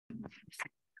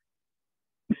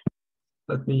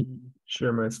Let me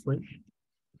share my screen.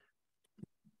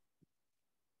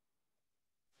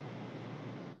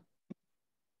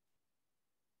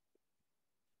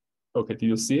 Okay, do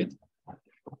you see it?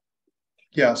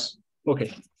 Yes.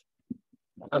 Okay.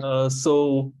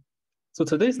 So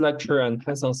today's lecture and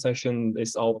hands-on session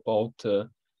is all about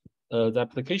the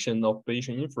application of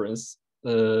Bayesian inference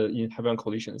in heavy-ion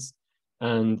collisions.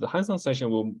 And the hands-on session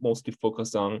will mostly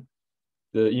focus on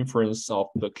the inference of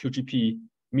the QGP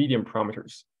medium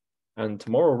parameters. And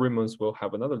tomorrow, Raymond will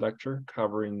have another lecture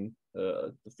covering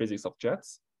the physics of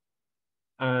jets.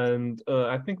 And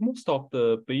I think most of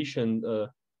the Bayesian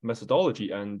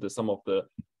methodology and some of the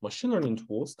machine learning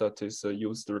tools that is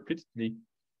used repeatedly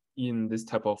in this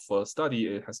type of study,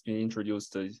 it has been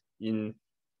introduced in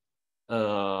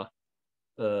Simon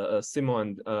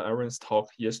and Aaron's talk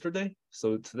yesterday.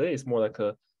 So today is more like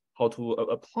how to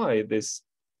apply this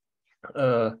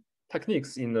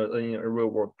techniques in a real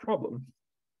world problem.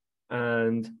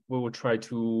 And we will try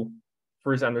to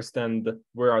first understand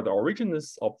where are the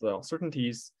origins of the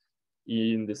uncertainties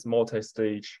in this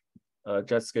multi-stage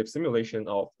JETSCAPE simulation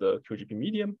of the QGP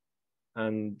medium,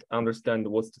 and understand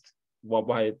how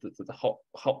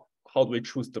do we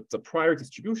choose the prior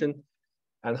distribution,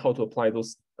 and how to apply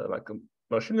those like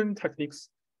machine learning techniques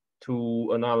to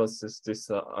analysis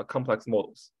this complex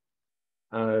models.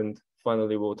 And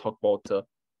finally, we'll talk about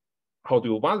how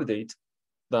do you validate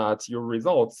that your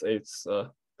results, it's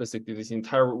basically this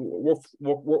entire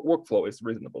workflow is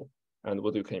reasonable, and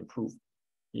what you can improve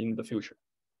in the future.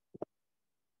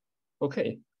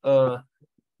 Okay.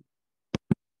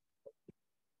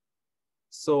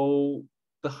 So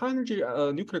the high energy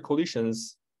nuclear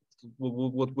collisions,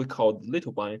 what we call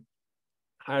little bang,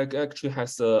 actually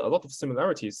has a lot of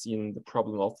similarities in the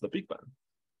problem of the Big Bang.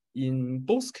 In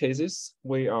both cases,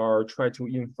 we are trying to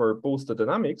infer both the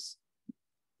dynamics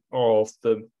of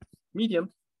the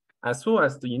medium as well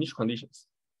as the initial conditions.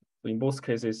 So in both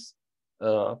cases,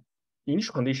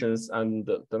 initial conditions and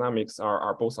the dynamics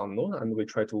are both unknown, and we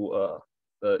try to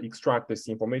extract this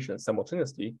information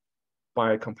simultaneously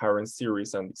by comparing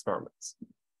series and experiments.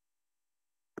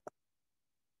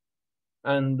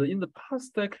 And in the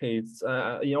past decades,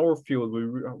 in our field,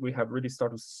 we have really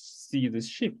started to see this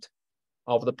shift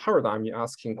of the paradigm in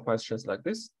asking questions like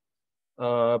this.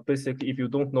 Basically, if you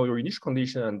don't know your initial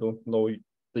condition and don't know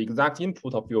the exact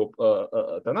input of your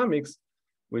dynamics,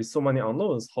 with so many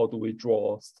unknowns, how do we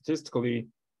draw statistically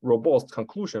robust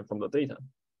conclusion from the data?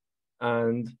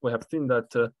 And we have seen that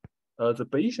the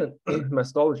Bayesian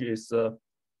methodology is a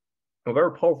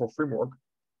very powerful framework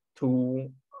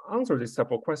to answer these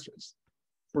type of questions.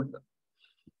 For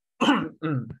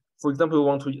example, we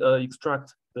want to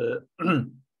extract the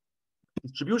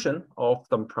distribution of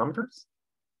some parameters,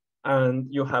 and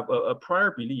you have a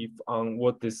prior belief on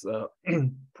what this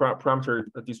parameter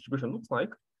distribution looks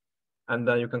like, and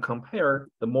then you can compare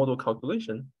the model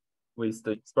calculation with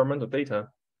the experimental data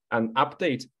and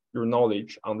update your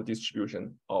knowledge on the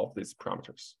distribution of these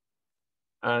parameters.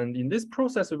 And in this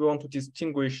process, we want to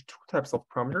distinguish two types of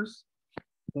parameters.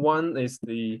 One is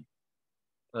the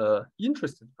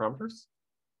interested parameters.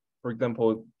 For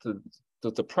example,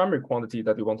 the primary quantity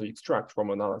that we want to extract from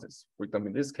analysis. For example,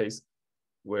 in this case,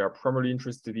 we are primarily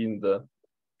interested in the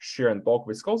shear and bulk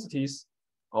viscosities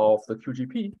of the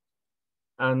QGP.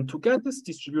 And to get these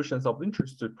distributions of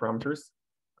interested parameters,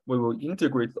 we will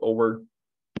integrate over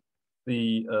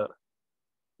the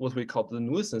what we call the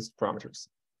nuisance parameters.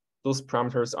 Those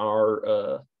parameters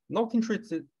are not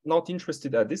interested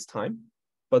at this time,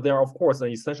 but they are of course an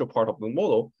essential part of the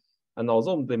model. And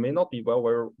although they may not be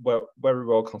very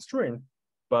well constrained,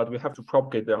 but we have to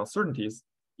propagate their uncertainties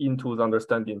into the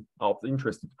understanding of the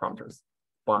interested parameters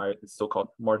by the so-called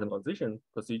marginalization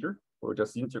procedure. We'll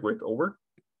just integrate over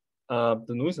the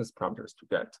nuisance parameters to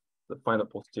get the final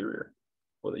posterior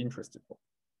for the interested one.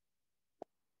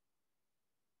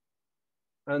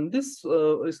 And this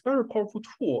is a very powerful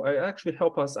tool. It actually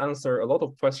helps us answer a lot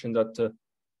of questions that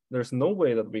there's no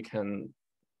way that we can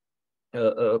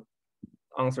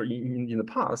answer in the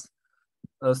past.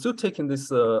 Still taking this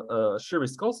shear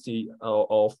viscosity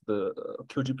of the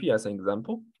QGP as an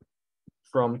example,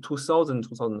 from 2000 to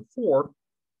 2004,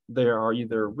 there are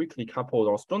either weakly coupled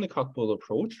or strongly coupled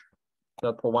approach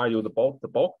that provide you the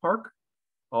ballpark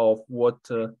of what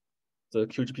the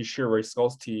QGP shear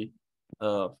viscosity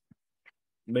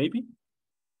maybe,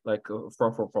 like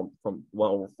from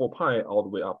 1/4 pi all the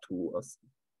way up to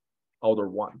order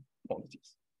 1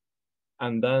 quantities.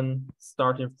 And then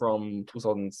starting from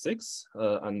 2006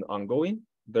 and ongoing,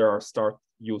 there are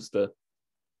use the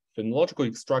phenomenological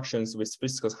extractions with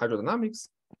viscous hydrodynamics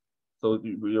So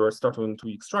you are starting to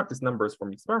extract these numbers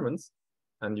from experiments,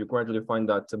 and you gradually find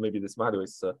that maybe this value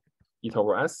is eta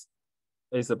over S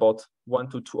is about 1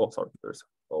 to 2. Oh, sorry, there's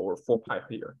over 4 pi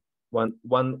here. 1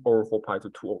 over 4 pi to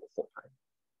 2 over 4 pi.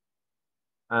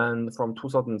 And from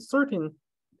 2013,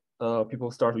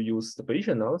 people start to use the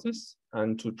Bayesian analysis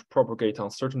and to propagate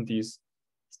uncertainties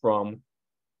from,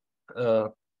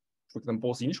 for example,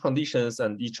 both initial conditions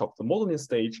and each of the modeling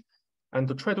stage, and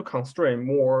to try to constrain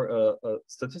more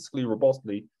statistically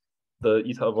robustly the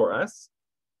eta over S,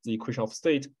 the equation of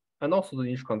state, and also the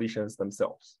initial conditions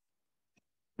themselves.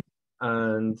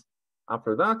 And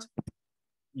after that,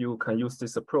 you can use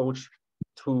this approach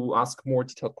to ask more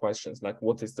detailed questions, like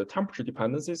what is the temperature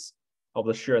dependencies of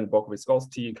the shear and bulk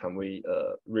viscosity? Can we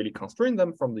really constrain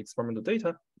them from the experimental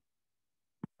data?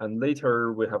 And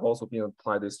later, we have also been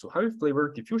applied this to heavy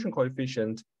flavor, diffusion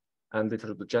coefficient, and later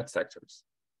to the jet sectors.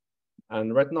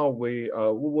 And right now,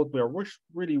 what we are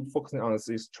really focusing on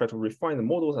is try to refine the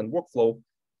models and workflow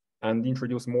and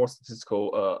introduce more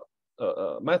statistical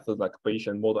methods like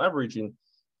Bayesian model averaging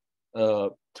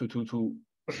to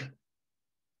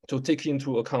take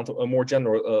into account a more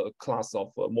general class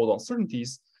of model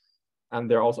uncertainties. And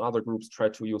there are also other groups try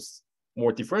to use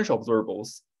more differential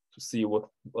observables to see what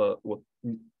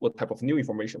type of new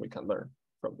information we can learn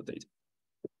from the data.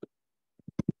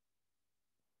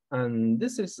 And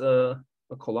this is a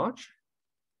collage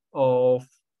of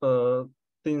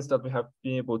things that we have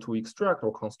been able to extract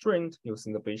or constrain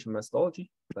using the Bayesian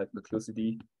methodology, like the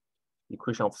QCD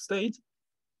equation of state,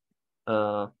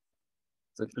 the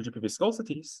QGP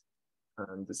viscosities,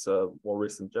 and this more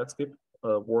recent JETSCAPE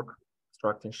work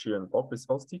extracting shear and bulk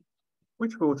viscosity,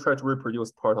 which we will try to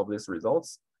reproduce part of these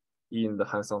results in the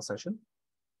hands-on session.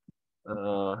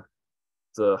 The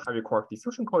heavy quark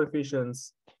diffusion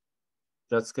coefficients,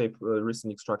 JETSCAPE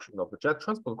recent extraction of the jet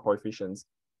transport coefficients,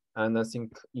 and I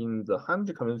think in the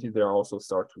energy community, they are also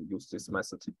start to use this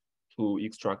method to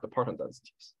extract the parton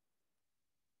densities.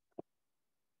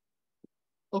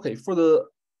 Okay, for the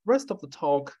rest of the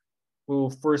talk, we'll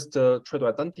first try to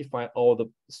identify all the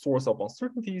source of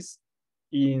uncertainties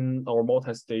in our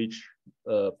multi-stage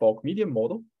bulk medium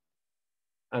model,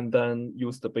 and then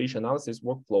use the Bayesian analysis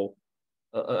workflow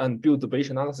and build the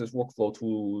Bayesian analysis workflow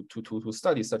to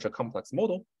study such a complex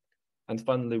model. And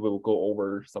finally, we will go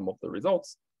over some of the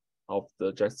results of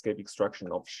the JETSCAPE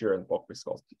extraction of shear and bulk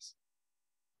viscosities.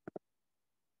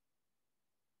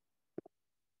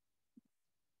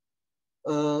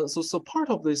 So part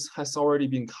of this has already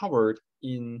been covered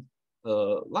in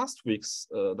last week's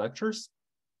lectures.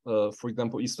 For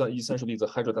example, essentially the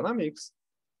hydrodynamics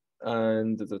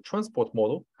and the transport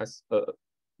model has the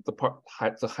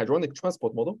hydronic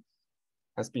transport model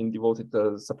has been devoted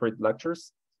to separate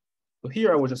lectures. So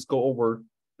here I will just go over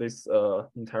this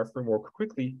entire framework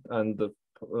quickly and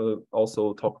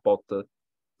also talk about the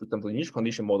initial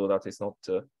condition model that is not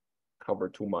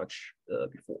covered too much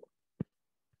before.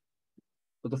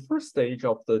 So the first stage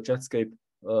of the JETSCAPE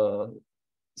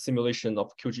simulation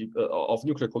of of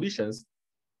nuclear collisions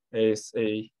is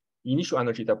a initial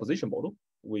energy deposition model.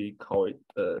 We call it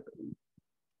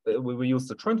we use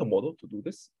the Trento model to do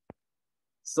this.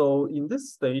 So in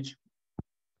this stage,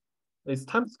 its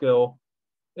time scale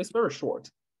is very short,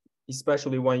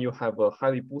 especially when you have a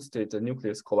highly boosted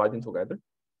nucleus colliding together.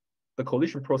 The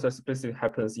collision process basically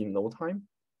happens in no time.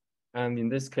 And in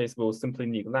this case, we'll simply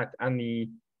neglect any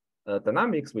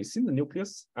dynamics within the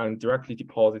nucleus and directly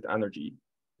deposit energy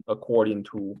according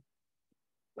to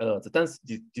the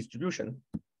density distribution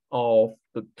of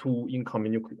the two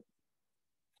incoming nuclei.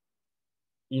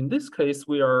 In this case,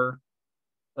 we are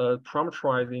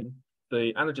parameterizing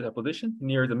the energy deposition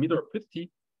near the middle rapidity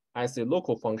as a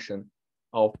local function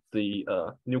of the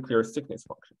nuclear thickness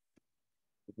function.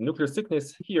 The nuclear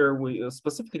thickness here, we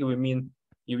mean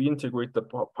you integrate the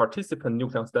participant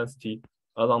nucleus density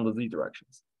along the z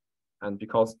directions. And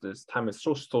because this time is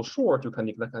so short, you can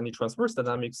neglect any transverse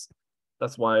dynamics.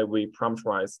 That's why we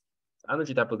parameterize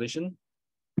energy deposition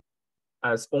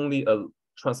as only a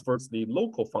transversely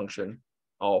local function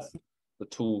of the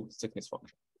two thickness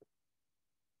functions.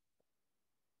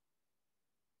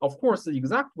 Of course, the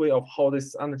exact way of how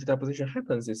this energy deposition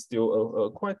happens is still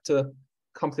a quite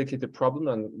complicated problem.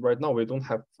 And right now we don't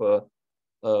have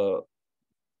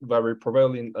very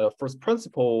prevailing first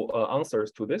principle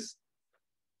answers to this.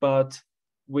 But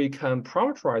we can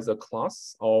parameterize a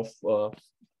class of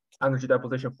energy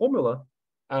deposition formula.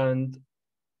 And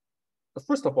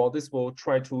first of all, this will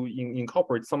try to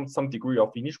incorporate some degree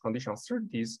of initial condition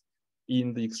uncertainties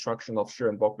in the extraction of shear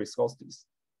and bulk viscosities.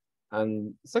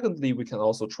 And secondly, we can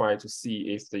also try to see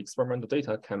if the experimental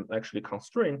data can actually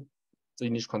constrain the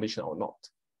initial condition or not.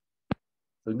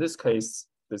 So in this case,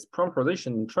 this parameterization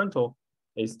in Trento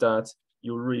is that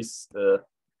you raise the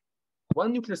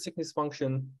one nuclear thickness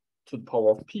function to the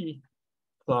power of p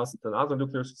plus another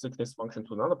nuclear thickness function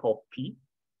to another power of p,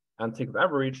 and take the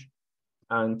average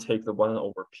and take the 1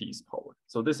 over p's power.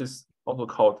 So this is also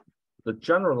called the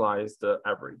generalized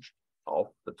average of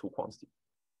the two quantities.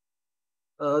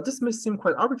 This may seem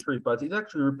quite arbitrary, but it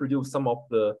actually reproduces some of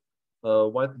the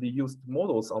widely used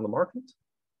models on the market.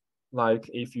 Like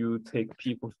if you take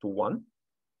p equals to 1,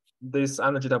 this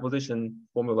energy deposition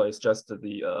formula is just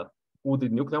the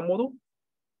wooded nuclear model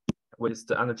with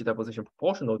the energy deposition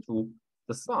proportional to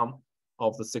the sum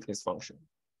of the thickness function.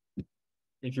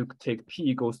 If you take p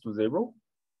equals to 0,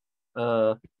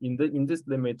 in this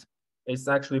limit, it's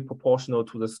actually proportional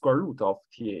to the square root of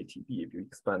TATB if you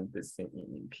expand this thing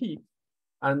in p.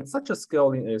 And such a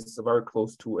scaling is very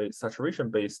close to a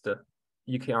saturation-based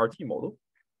EKRT model.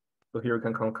 So here you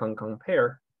can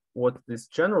compare what this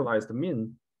generalized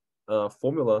mean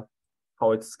formula,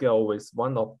 how it scales with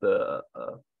one of the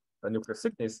nuclear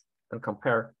thickness, and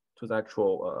compare to the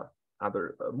actual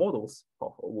other models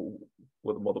of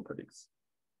what the model predicts.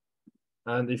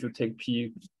 And if you take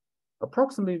p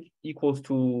approximately equals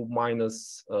to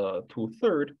minus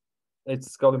 2/3,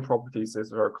 its scaling properties is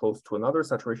very close to another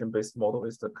saturation-based model,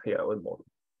 is the KLN model.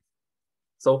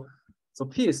 So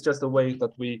p is just a way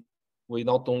that we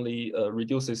not only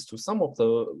reduces to some of the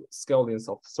scalings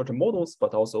of certain models,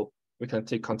 but also we can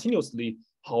take continuously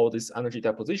how this energy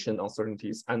deposition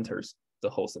uncertainties enters the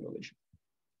whole simulation.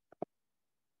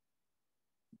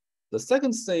 The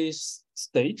second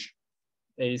stage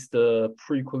is the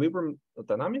pre-equilibrium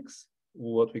dynamics,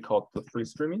 what we call the free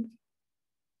streaming.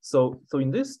 So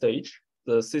in this stage,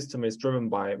 the system is driven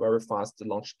by very fast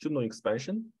longitudinal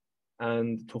expansion.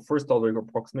 And to first order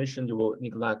approximation, you will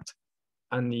neglect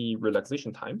any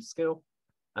relaxation time scale.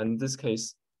 And in this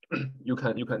case, you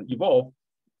can evolve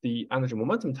the energy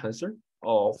momentum tensor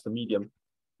of the medium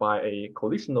by a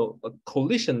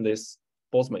collisionless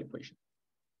Boltzmann equation.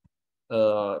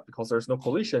 Because there's no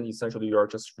collision, essentially you are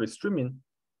just free streaming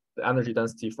the energy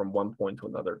density from one point to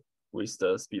another with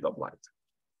the speed of light.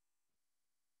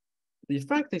 The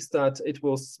effect is that it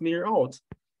will smear out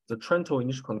the Trento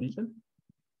initial condition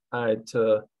at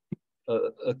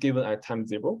given at time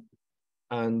 0,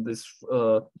 and this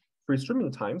free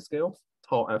streaming time scale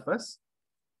tau fs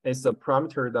is a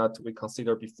parameter that we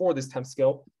consider before this time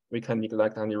scale. We can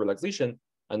neglect any relaxation,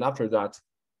 and after that,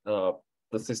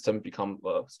 the system become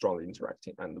strongly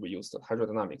interacting, and we use the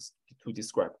hydrodynamics to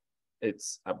describe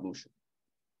its evolution.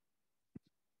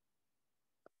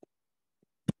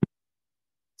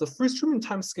 The free streaming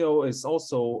time scale is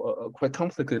also a quite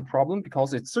complicated problem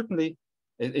because it's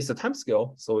a time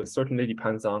scale, so it certainly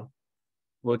depends on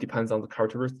the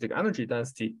characteristic energy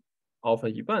density of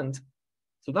an event.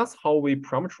 So that's how we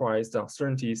parameterize the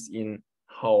uncertainties in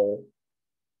how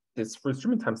this free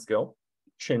streaming time scale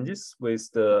changes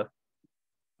with the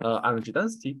energy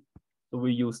density. So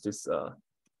we use this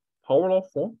power law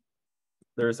form.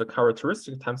 There is a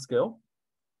characteristic time scale,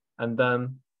 and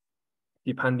then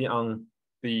depending on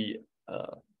the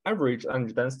average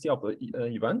energy density of the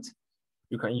event,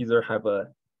 you can either have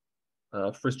a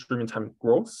free streaming time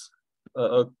growth,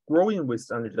 growing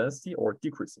with energy density, or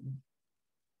decreasing.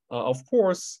 Of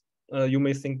course, you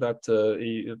may think that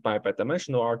by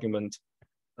dimensional argument,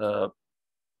 the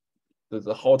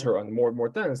hotter and more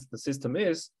dense the system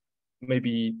is,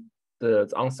 maybe the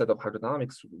onset of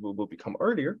hydrodynamics will become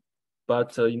earlier.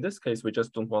 But in this case, we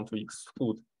just don't want to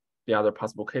exclude the other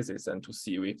possible cases and to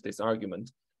see if this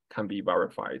argument can be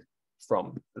verified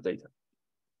from the data.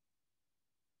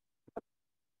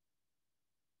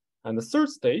 And the third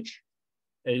stage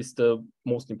is the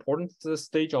most important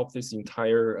stage of this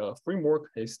entire framework,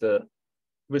 is the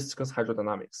viscous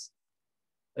hydrodynamics.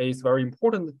 It's very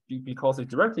important because it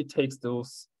directly takes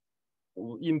those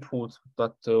input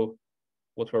that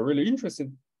what we're really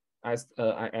interested as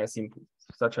input,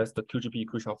 such as the QGP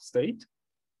equation of state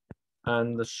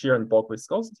and the shear and bulk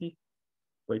viscosity,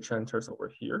 which enters over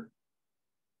here.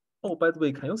 Oh, by the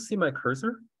way, can you see my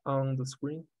cursor on the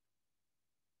screen?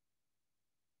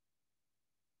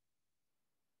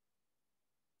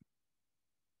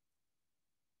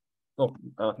 Oh,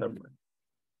 never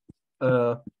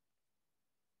mind.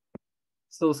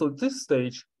 So this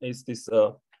stage is this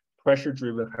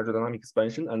pressure-driven hydrodynamic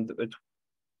expansion, and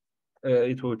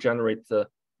it will generate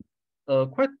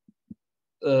quite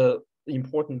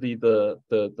importantly the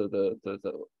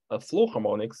flow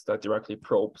harmonics that directly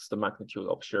probes the magnitude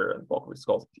of shear and bulk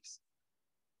viscosities.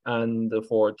 And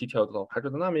for details of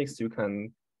hydrodynamics, you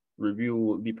can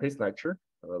review Li Pei's lecture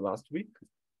last week.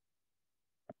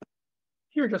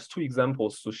 Here are just two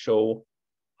examples to show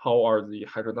how are the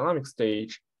hydrodynamic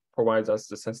stage provides us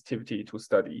the sensitivity to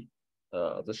study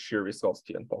the shear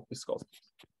viscosity and bulk viscosity.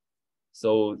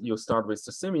 So you start with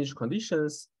the same initial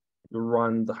conditions, you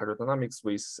run the hydrodynamics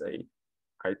with a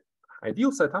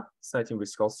ideal setup, setting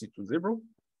viscosity to 0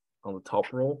 on the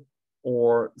top row,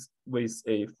 or with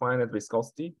a finite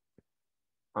viscosity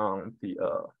on the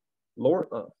lower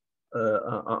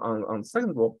on the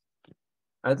second row.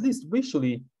 At least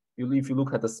visually, if you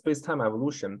look at the space-time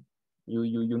evolution,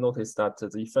 you notice that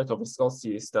the effect of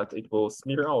viscosity is that it will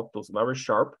smear out those very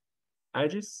sharp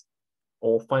edges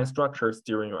or fine structures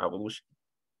during your evolution.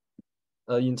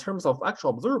 In terms of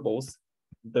actual observables,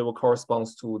 they will correspond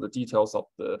to the details of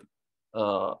the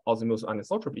azimuthal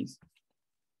anisotropies,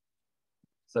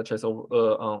 such as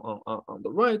on the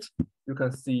right, you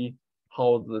can see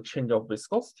how the change of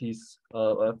viscosities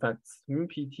affects mean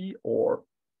PT or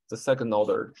the second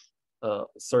order,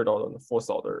 third order, and fourth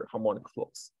order harmonic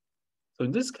flows. So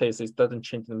in this case, it doesn't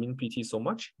change the mean PT so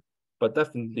much, but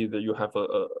definitely you have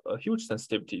a huge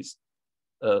sensitivities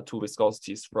to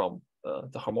viscosities from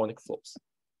the harmonic flows.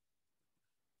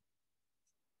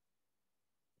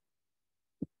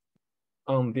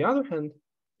 On the other hand,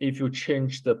 if you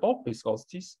change the bulk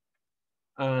viscosities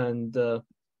and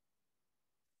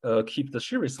keep the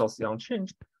shear viscosity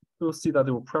unchanged, you'll see that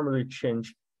it will primarily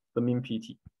change the mean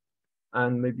PT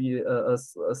and maybe a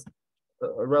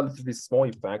relatively small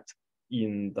effect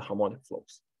in the harmonic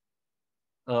flows.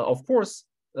 Of course,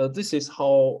 this is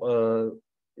how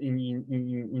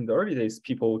in the early days,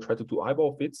 people try to do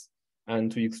eyeball fits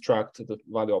and to extract the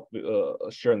value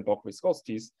of shear and bulk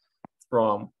viscosities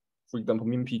from, for example,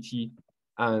 mean PT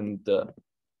and the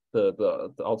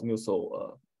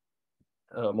azimuthal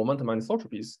momentum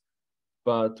anisotropies.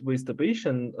 But with the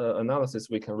Bayesian analysis,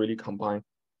 we can really combine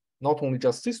not only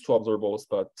just these two observables,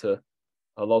 but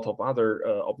a lot of other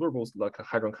observables like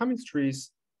hadron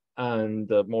chemistries and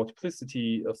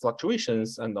multiplicity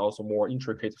fluctuations, and also more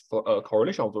intricate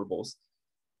correlation observables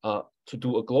to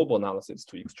do a global analysis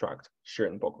to extract shear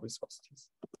and bulk viscosities.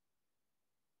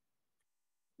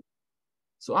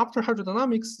 So after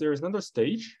hydrodynamics, there is another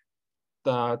stage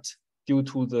that due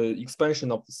to the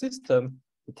expansion of the system,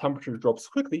 the temperature drops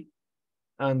quickly.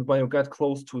 And when you get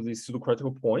close to the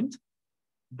pseudo-critical point,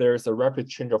 there's a rapid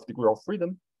change of degree of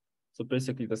freedom. So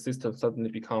basically the system suddenly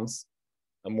becomes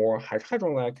a more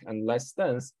hadron-like and less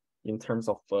dense in terms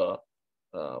of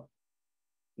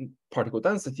particle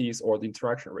densities or the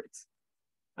interaction rates.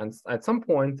 And at some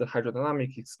point, the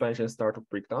hydrodynamic expansion starts to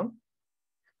break down.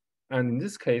 And in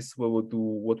this case, we will do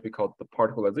what we call the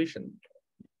particleization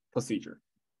procedure.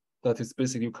 That is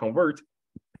basically convert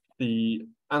the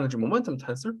energy momentum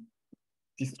tensor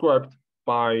described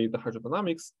by the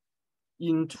hydrodynamics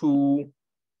into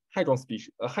hadron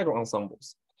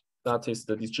ensembles. That is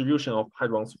the distribution of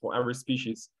hadrons for every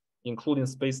species, including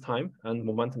space-time and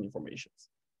momentum informations.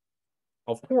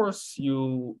 Of course,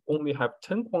 you only have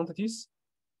 10 quantities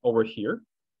over here,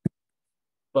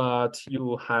 but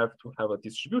you have to have a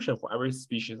distribution for every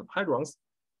species of hadrons.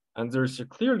 And there's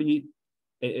clearly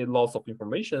a loss of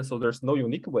information, so there's no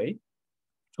unique way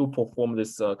to perform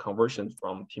this conversion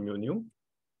from T mu nu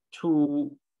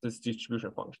to this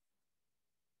distribution function.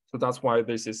 So that's why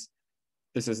this is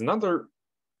another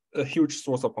huge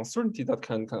source of uncertainty that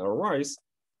can arise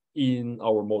in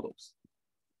our models.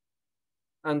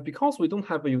 And because we don't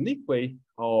have a unique way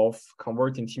of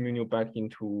converting T mu nu back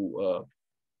into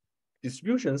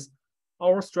distributions,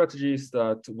 our strategy is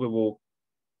that we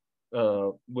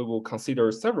will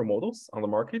consider several models on the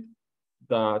market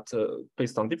that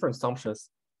based on different assumptions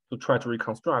to try to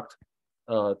reconstruct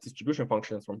distribution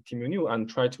functions from T mu nu and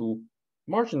try to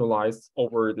marginalize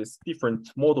over these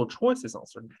different model choices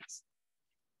uncertainties.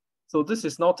 So this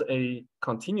is not a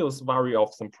continuous vary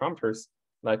of some parameters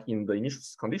like in the initial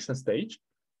condition stage,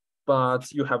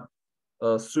 but you have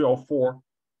 3 or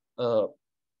 4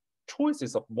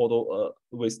 choices of model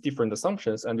with different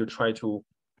assumptions, and you try to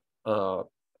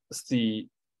see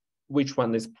which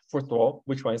one is, first of all,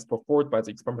 which one is performed by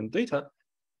the experimental data,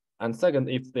 and second,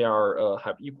 if they are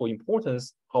have equal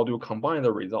importance, how do you combine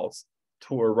the results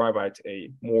to arrive at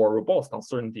a more robust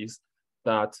uncertainties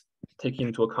that take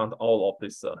into account all of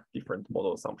these different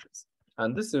model assumptions.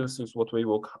 And this is what we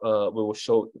will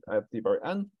show at the very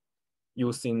end,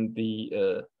 using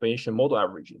the Bayesian model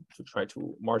averaging to try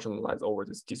to marginalize over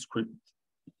this discrete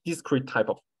type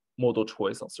of model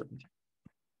choice uncertainty.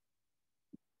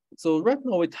 So right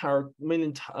now we are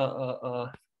mainly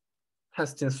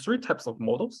testing 3 types of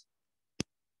models.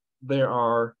 There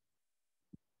are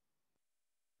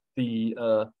the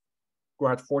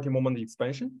grad 40 moment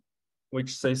expansion,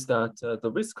 which says that the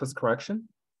viscous correction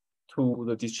to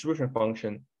the distribution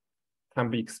function can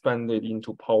be expanded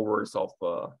into powers of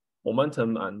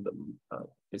momentum and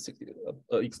basically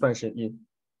expansion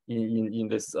in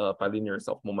this bilinears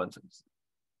of momentums.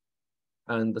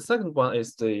 And the second one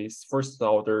is the first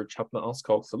order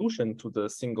Chapman-Enskog solution to the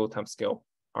single timescale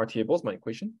RTA-Boltzmann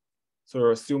equation. So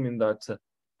we're assuming that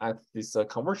at this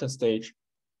conversion stage,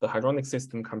 the hadronic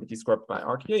system can be described by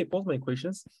RTA-Boltzmann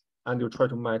equations, and you try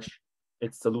to match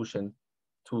its solution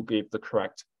to give the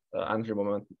correct energy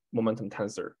momentum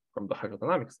tensor from the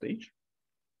hydrodynamic stage.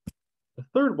 The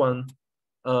third one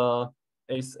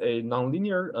is a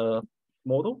nonlinear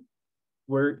model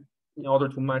where, in order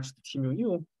to match the T mu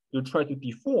nu, you try to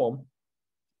deform.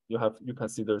 You can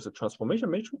see there's a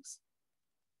transformation matrix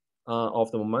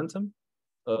of the momentum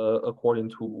according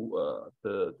to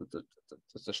the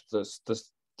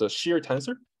shear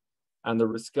tensor and the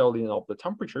rescaling of the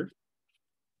temperature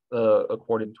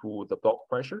according to the block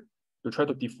pressure. You try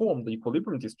to deform the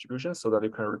equilibrium distribution so that you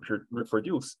can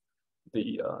reproduce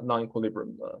the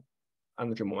non-equilibrium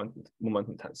energy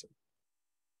momentum tensor.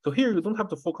 So here you don't have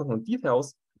to focus on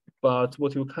details, but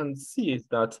what you can see is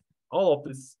that all of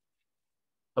these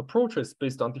approaches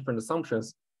based on different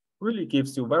assumptions really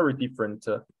gives you very different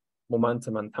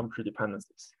momentum and temperature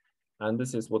dependencies. And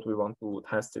this is what we want to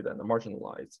test it and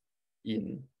marginalize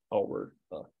in our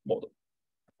model.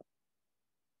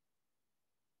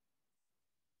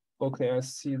 Okay, I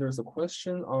see there's a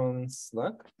question on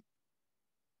Slack.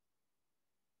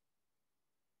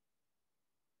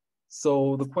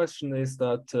 So the question is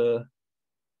that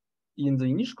in the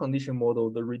initial condition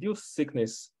model, the reduced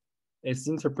thickness is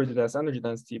interpreted as energy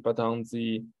density, but on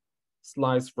the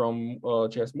slides from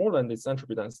J.S. Moreland, it's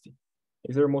entropy density.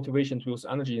 Is there a motivation to use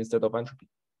energy instead of entropy?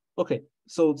 Okay,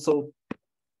 so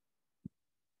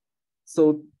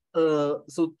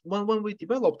when we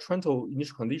develop Trento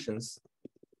initial conditions,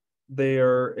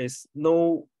 there is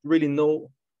really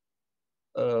no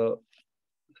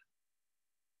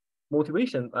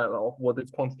motivation of what this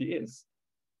quantity is.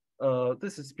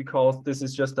 This is because this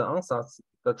is just the ansatz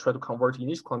that try to convert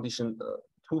initial condition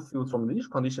to fields from the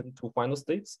initial condition to final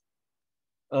states.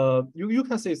 You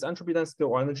can say it's entropy density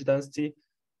or energy density,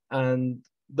 and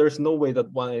there's no way that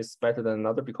one is better than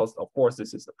another because, of course,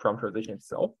 this is the parameterization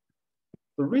itself.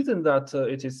 The reason that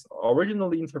it is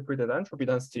originally interpreted entropy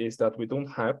density is that we don't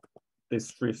have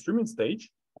this free streaming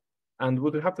stage. And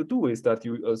what you have to do is that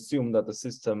you assume that the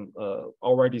system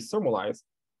already thermalized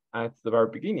at the very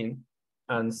beginning,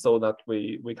 and so that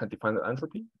we can define the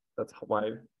entropy. That's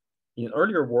why in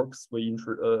earlier works, we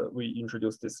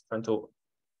introduced this Trento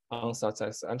ansatz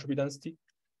as entropy density.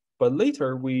 But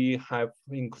later, we have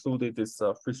included this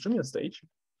free streaming stage.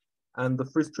 And the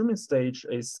free streaming stage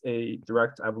is a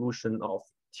direct evolution of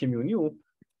T mu nu.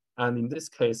 And in this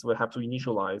case, we have to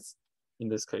initialize, in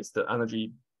this case, the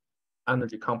energy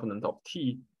component of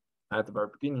T at the very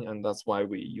beginning. And that's why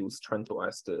we use Trento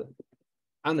as the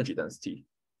energy density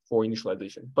for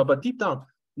initialization. But deep down,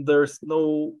 there's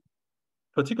no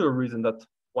particular reason that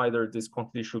whether this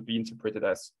quantity should be interpreted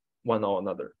as one or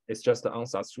another. It's just the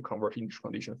ansatz to convert initial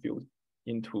condition field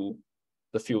into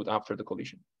the field after the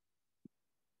collision.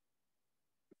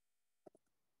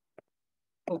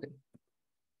 Okay.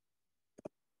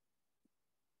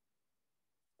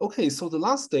 Okay, so the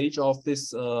last stage of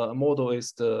this model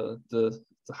is the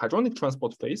hadronic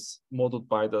transport phase modeled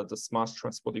by the smash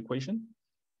transport equation,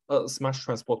 smash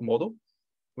transport model,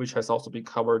 which has also been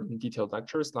covered in detailed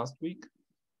lectures last week.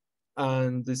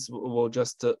 And this will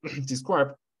just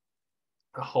describe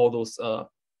how those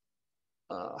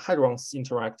hadrons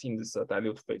interact in this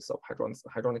dilute phase of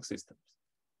hadronic systems.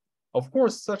 Of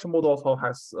course, such a model also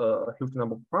has a huge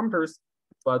number of parameters,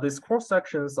 but these cross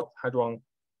sections of hadronic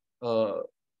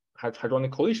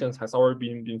collisions has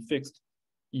already been fixed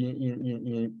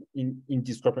in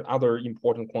describing other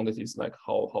important quantities like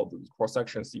how the cross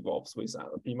sections evolves with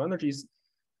beam energies.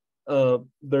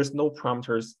 There's no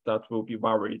parameters that will be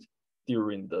varied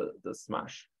during the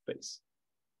smash phase.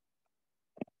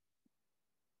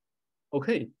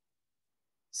 Okay,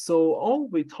 so all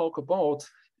we talk about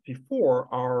before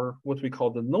are what we call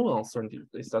the known uncertainties,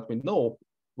 is that we know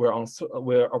we are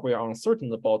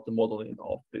uncertain about the modeling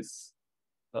of this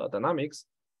dynamics.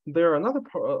 There are another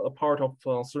part of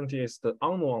uncertainty is the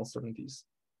unknown uncertainties,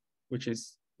 which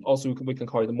is also we can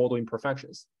call it the model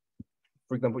imperfections.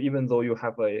 For example, even though you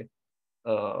have a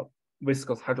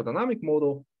viscous hydrodynamic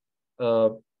model,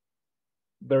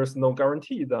 there's no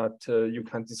guarantee that you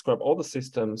can describe all the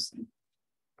systems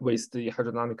with the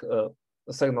hydrodynamic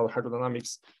second order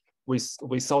hydrodynamics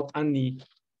without any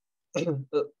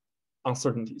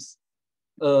uncertainties.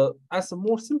 As a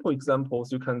more simple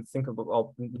examples, you can think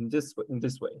about in this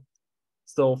way.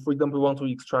 So, for example, we want to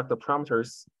extract the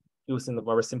parameters using a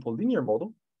very simple linear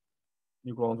model.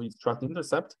 You're going to extract the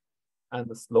intercept and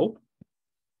the slope.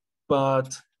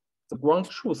 But the ground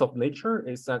truth of nature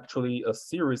is actually a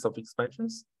series of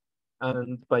expansions.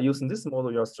 And by using this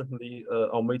model, you're certainly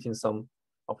omitting some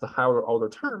of the higher order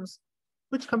terms,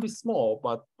 which can be small,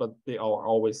 but they are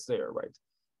always there, right?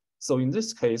 So in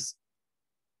this case,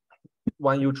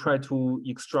 when you try to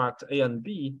extract A and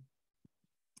B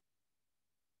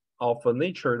of a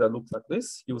nature that looks like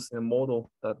this, using a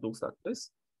model that looks like this,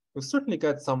 you certainly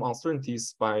get some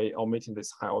uncertainties by omitting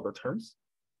these high order terms,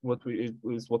 what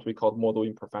we call model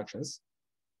imperfections.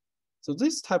 So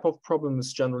this type of problem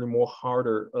is generally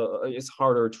it's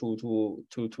harder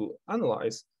to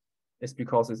analyze. It's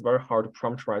because it's very hard to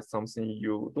parameterize something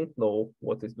you don't know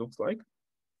what it looks like.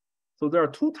 So there are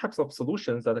two types of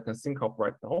solutions that I can think of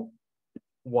right now.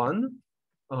 One,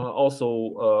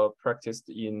 also practiced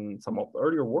in some of the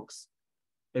earlier works,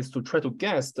 is to try to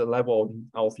guess the level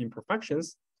of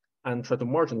imperfections and try to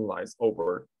marginalize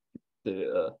over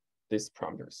these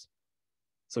parameters.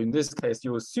 So in this case,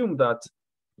 you assume that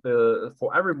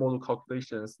for every model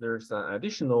calculations, there's an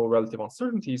additional relative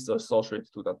uncertainties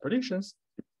associated to that predictions.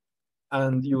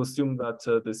 And you assume that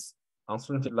this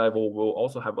uncertainty level will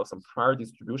also have some prior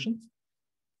distribution.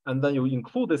 And then you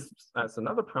include this as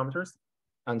another parameters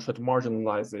and try to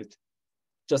marginalize it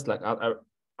just like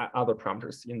other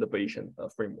parameters in the Bayesian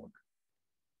framework.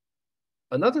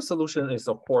 Another solution is,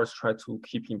 of course, try to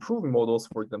keep improving models.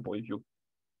 For example, if you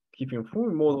keep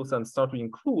improving models and start to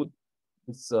include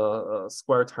these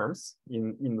square terms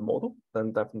in the model,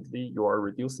 then definitely you are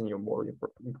reducing your model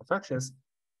imperfections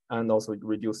and also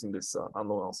reducing these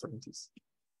unknown uncertainties.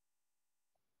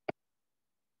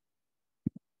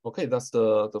 Okay, that's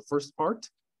the first part.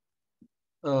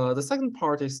 The second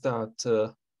part is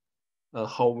that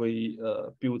how we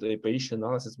build a Bayesian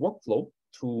analysis workflow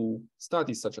to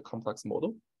study such a complex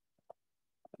model.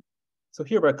 So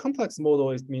here by complex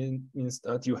model, it means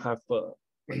that you have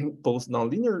both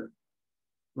nonlinear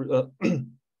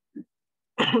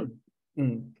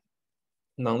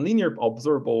nonlinear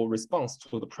observable response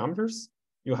to the parameters.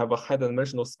 You have a high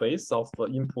dimensional space of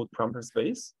input parameter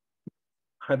space,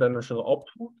 high dimensional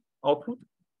output,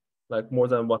 like more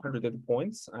than 100 data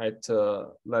points at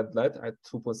LANL at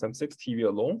 2.76 TeV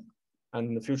alone. And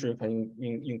in the future, you can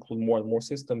include more and more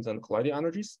systems and colliding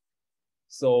energies.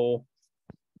 So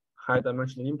high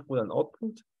dimensional input and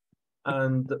output.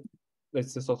 And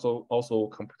this is also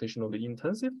computationally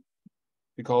intensive,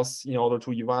 because in order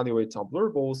to evaluate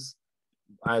observables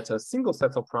at a single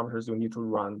set of parameters, you need to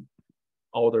run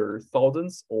order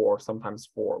thousands, or sometimes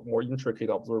for more intricate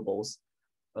observables,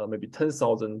 maybe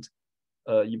 10,000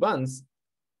 events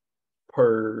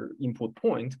per input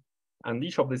point. And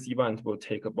each of these events will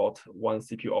take about 1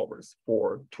 CPU hours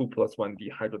for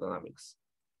 2+1D hydrodynamics.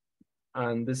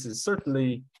 And this is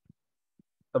certainly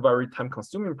a very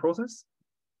time-consuming process.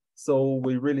 So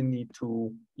we really need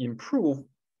to improve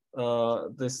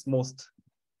this most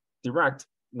direct,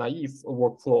 naive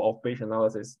workflow of Bayesian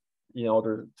analysis in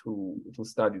order to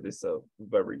study this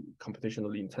very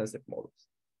computationally intensive models.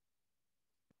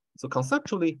 So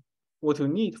conceptually, what you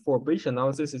need for Bayesian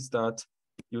analysis is that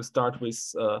you start with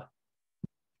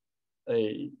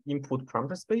a input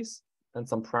parameter space and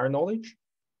some prior knowledge,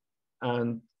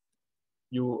 and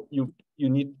you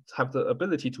need to have the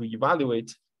ability to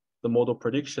evaluate the model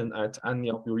prediction at any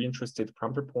of your interested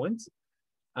parameter points,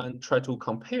 and try to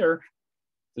compare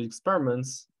the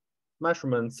experiments,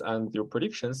 measurements, and your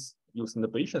predictions using the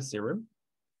Bayesian theorem,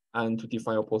 and to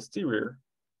define your posterior.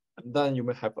 And then you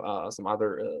may have some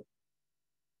other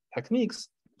techniques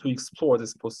to explore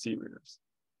these posteriors.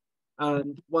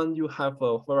 And when you have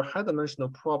a very high dimensional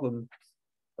problem,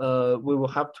 we will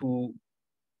have to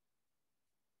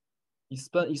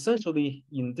essentially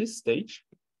in this stage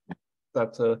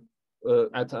that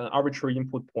at an arbitrary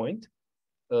input point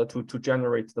to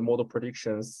generate the model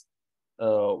predictions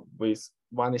with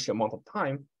vanishing amount of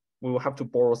time, we will have to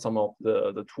borrow some of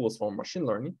the tools from machine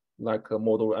learning, like a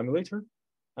model emulator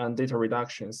and data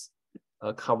reductions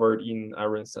covered in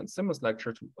Aaron's and Simmons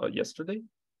lecture yesterday.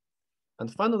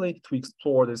 And finally, to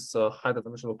explore this high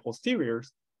dimensional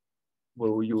posteriors, we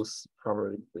will use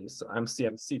primarily these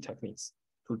MCMC techniques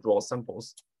to draw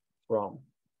samples from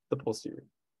the posterior.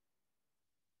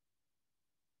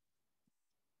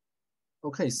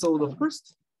 Okay, so the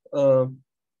first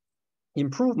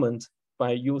improvement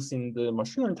by using the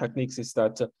machine learning techniques is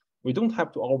that we don't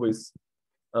have to always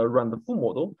run the full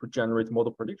model to generate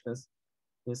model predictions.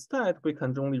 Instead, we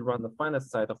can only run a finite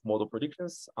set of model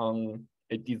predictions on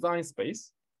a design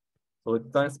space. So a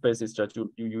design space is just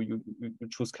you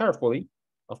choose carefully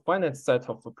a finite set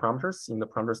of parameters in the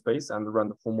parameter space and run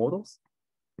the full models.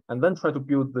 and then try to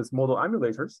build these model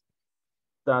emulators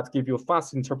that give you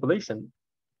fast interpolation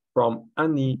from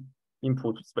any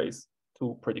input space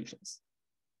to predictions.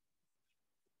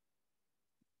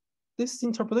 This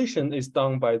interpolation is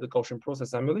done by the Gaussian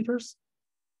process emulators,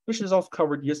 which is also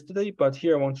covered yesterday, but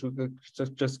here I want to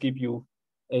just give you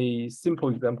a simple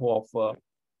example of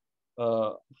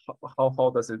how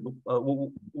does it look,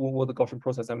 what the Gaussian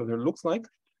process emulator looks like.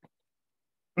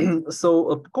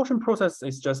 So a Gaussian process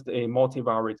is just a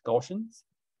multivariate Gaussian.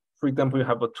 For example, you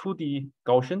have a 2D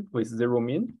Gaussian with 0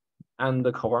 mean and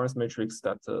the covariance matrix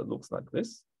that looks like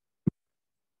this,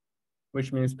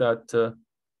 which means that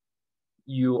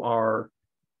you are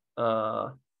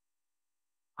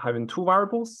having two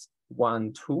variables, 1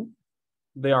 and 2.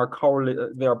 They are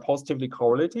positively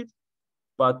correlated,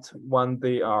 but when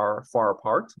they are far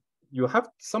apart, you have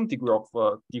some degree of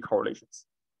decorrelations.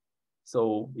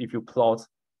 So if you plot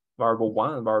variable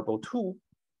 1 and variable 2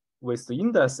 with the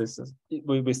indices,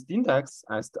 with the index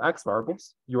as the x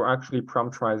variables, you're actually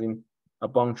parameterizing a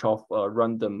bunch of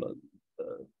random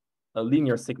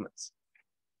linear segments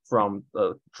from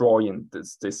drawing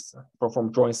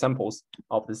from drawing samples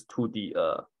of this 2D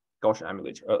Gaussian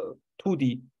emulator,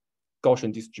 2D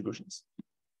Gaussian distributions.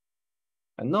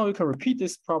 And now you can repeat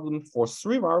this problem for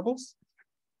 3 variables,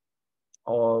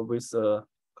 or with a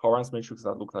covariance matrix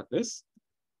that looks like this.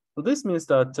 So this means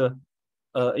that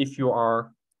if you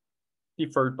are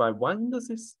differed by 1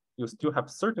 indices, you still have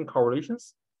certain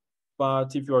correlations.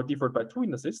 But if you are differed by 2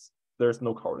 indices, there's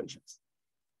no correlations.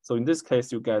 So in this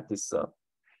case, you get this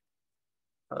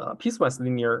piecewise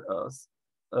linear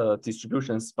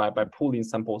distributions by pulling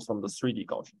samples from the 3D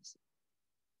Gaussians.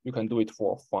 You can do it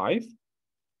for 5,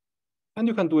 and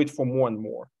you can do it for more and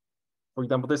more. For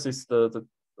example, this is the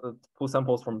pull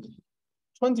samples from the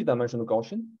 20-dimensional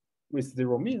Gaussian with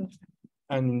 0 mean.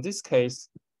 And in this case,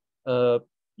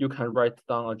 you can write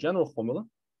down a general formula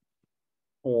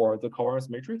for the covariance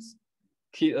matrix.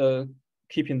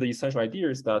 Keeping the essential idea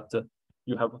is that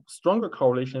you have stronger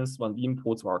correlations when the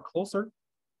inputs are closer,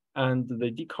 and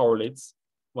they decorrelate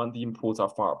when the inputs are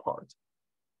far apart.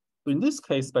 So in this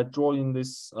case, by drawing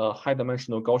these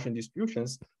high-dimensional Gaussian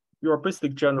distributions, you are basically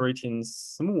generating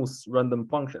smooth random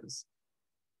functions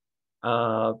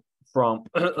from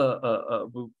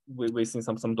within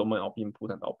some domain of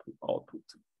input and output.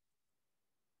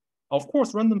 Of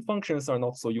course, random functions are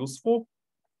not so useful.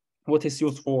 What is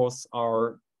useful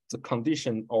are the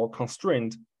condition or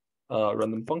constrained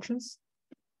random functions.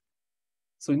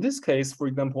 So in this case, for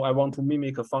example, I want to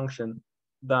mimic a function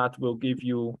that will give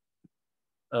you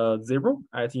 0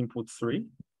 at input 3,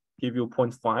 give you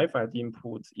 0.5 at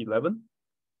input 11,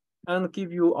 and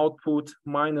give you output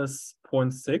minus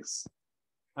 0.6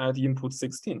 at input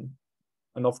 16.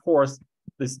 And of course,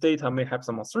 this data may have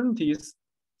some uncertainties.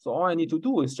 So all I need to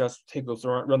do is just take those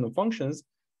random functions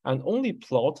and only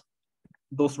plot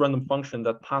those random functions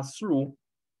that pass through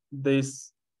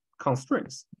these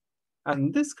constraints. And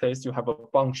in this case, you have a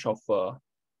bunch of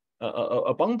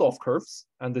a bundle of curves,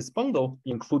 and this bundle,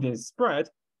 including spread,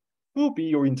 will be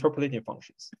your interpolating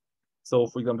functions. So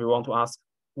for example, we want to ask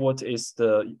what is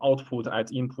the output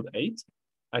at input 8.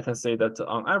 I can say that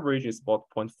on average is about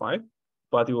 0.5,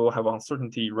 but you will have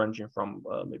uncertainty ranging from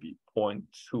maybe 0.2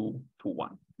 to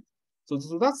 1.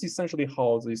 So that's essentially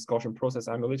how this Gaussian process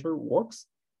emulator works.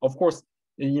 Of course,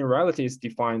 in reality, it's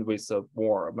defined with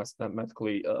more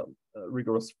mathematically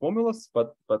rigorous formulas,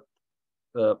 but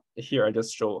here I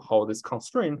just show how this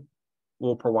constraint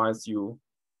will provide you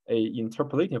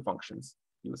interpolating functions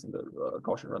using the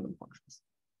Gaussian random functions.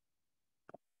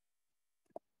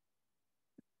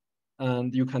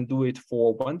 And you can do it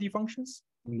for 1D functions.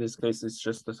 In this case, it's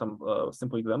just some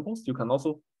simple examples. You can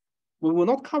also, we will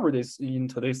not cover this in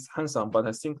today's hands-on, but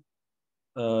I think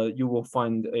you will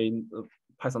find a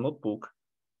Python notebook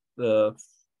that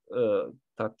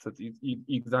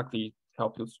exactly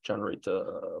helps you to generate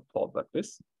a plot like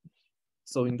this.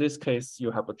 So in this case,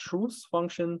 you have a truth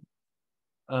function,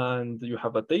 and you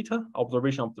have a data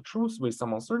observation of the truth with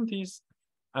some uncertainties,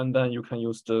 and then you can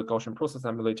use the Gaussian process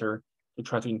emulator to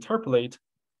try to interpolate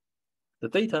the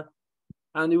data.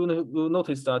 And you will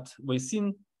notice that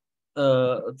within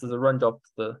the range of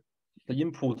the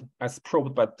input as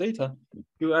probed by the data,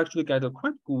 you actually get a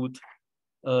quite good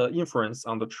inference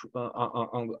on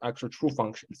the actual true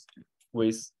functions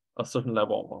with a certain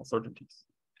level of uncertainties.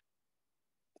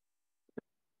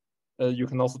 You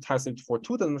can also test it for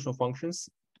 2-dimensional functions.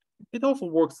 It also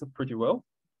works pretty well.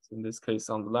 So in this case,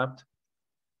 on the left,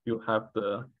 you have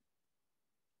the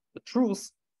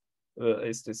truth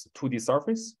is this 2D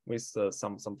surface with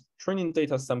some training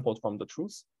data sampled from the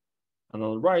truth. And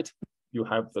on the right, you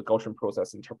have the Gaussian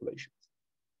process interpolation.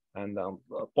 And on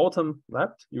the bottom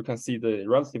left, you can see the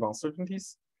relative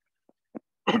uncertainties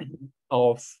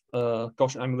of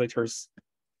Gaussian emulators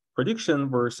prediction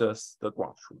versus the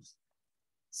ground truth.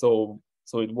 So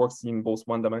it works in both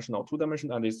 1-dimension or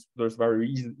 2-dimension, and there's very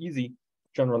easy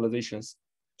generalizations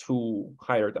to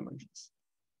higher dimensions.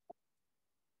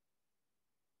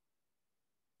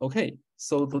 Okay,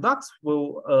 so that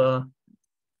will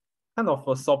kind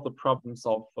of solve the problems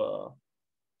of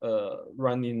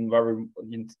running very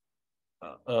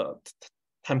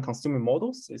time-consuming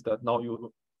models. Is that now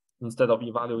you, instead of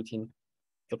evaluating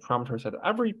the parameters at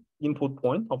every input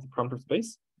point of the parameter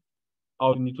space,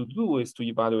 all you need to do is to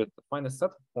evaluate the finite set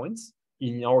of points.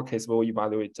 In our case, we'll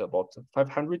evaluate about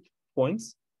 500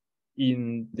 points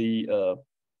in the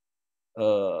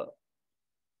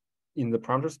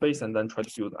parameter space, and then try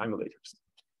to build emulators.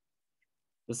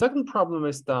 The second problem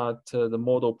is that the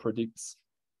model predicts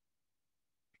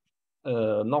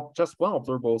not just one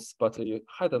observables, but a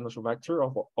high-dimensional vector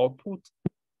of output,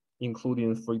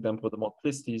 including, for example, the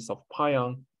multiplicities of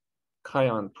pion,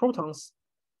 cation, and protons,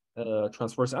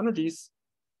 transverse energies,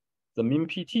 the mean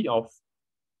PT of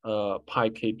pi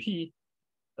kp,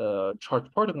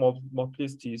 charged particle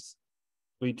multiplicities,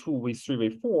 V2,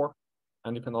 V3, V4,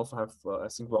 and you can also have, I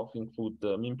think we'll also include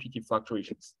the mean PT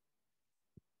fluctuations.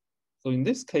 So in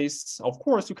this case, of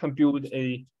course, you can build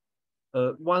a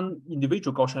one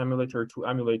individual Gaussian emulator to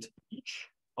emulate each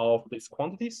of these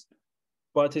quantities,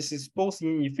 but this is both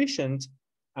inefficient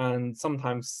and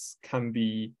sometimes can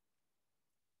be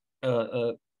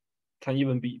can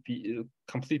even be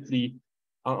completely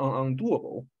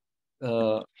undoable.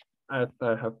 As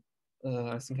I have,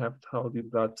 I think I've told you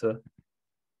that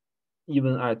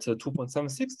even at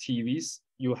 2.76 TeVs,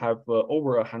 you have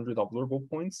over 100 observable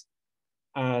points.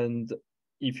 And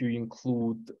if you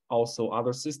include also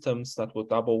other systems, that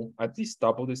will at least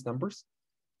double these numbers.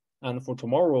 And for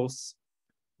tomorrow's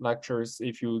lectures,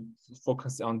 if you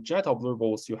focus on jet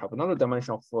observables, you have another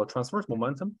dimension of transverse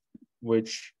momentum,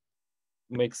 which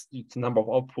makes the number of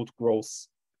output grows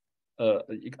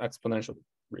exponentially,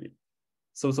 really.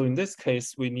 So in this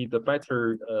case, we need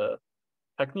better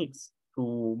techniques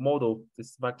to model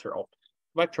this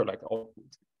vector-like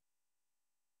output.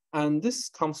 And this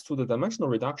comes to the dimensional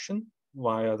reduction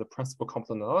via the principal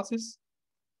component analysis.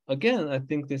 Again, I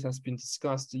think this has been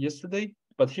discussed yesterday,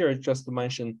 but here I just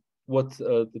mention what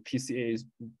the PCA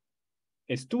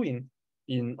is doing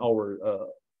in our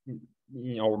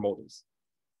models.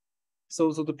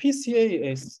 So the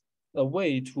PCA is a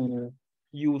way to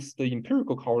use the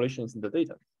empirical correlations in the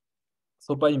data.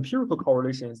 So by empirical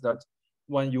correlations, that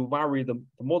when you vary the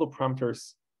model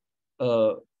parameters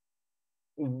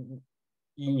in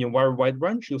a very wide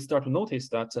range, you start to notice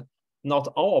that not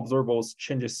all observables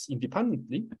changes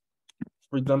independently.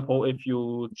 For example, if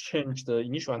you change the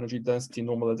initial energy density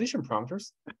normalization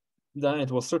parameters, then it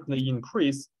will certainly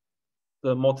increase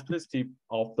the multiplicity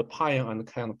of the pion and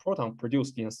cation proton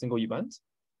produced in a single event.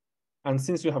 And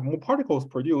since you have more particles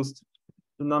produced,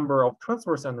 the number of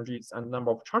transverse energies and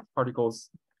number of charged particles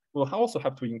will also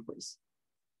have to increase.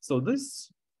 So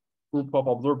this group of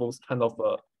observables kind of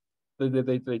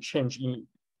they change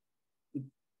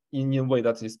in a way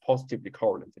that is positively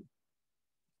correlated.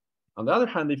 On the other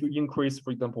hand, if you increase,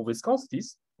 for example,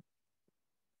 viscosities,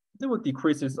 they will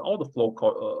decrease all the flow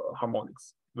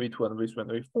harmonics, V2 and V3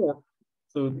 and V4.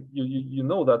 So you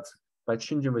know that by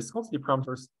changing viscosity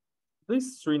parameters,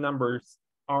 these three numbers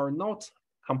are not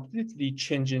completely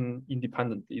changing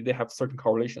independently. They have certain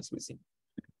correlations within.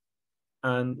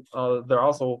 And there are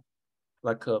also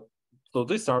like, so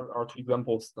these are two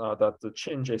examples that the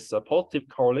change is positive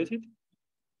correlated.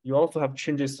 You also have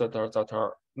changes that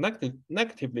are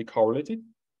negatively correlated.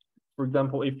 For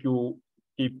example, if you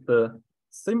give the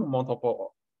same amount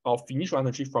of initial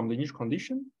energy from the initial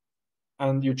condition,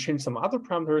 and you change some other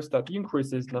parameters that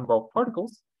increases number of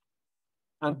particles,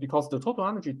 and because the total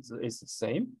energy is the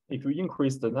same, if you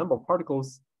increase the number of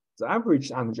particles, the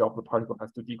average energy of the particle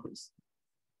has to decrease.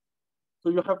 So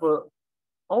you have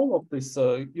all of these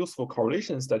useful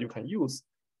correlations that you can use.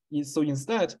 So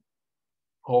instead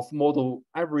of model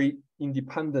every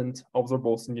independent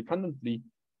observables independently,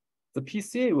 the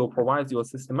PCA will provide you a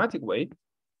systematic way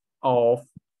of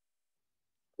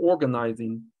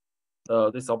organizing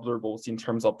these observables in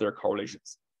terms of their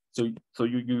correlations. So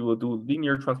you will do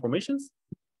linear transformations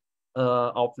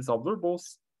of these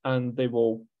observables, and they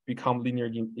will become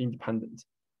linearly independent.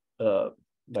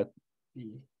 Let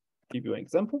me give you an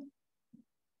example.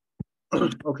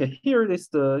 Okay, here is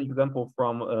the example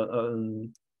from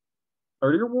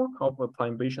earlier work of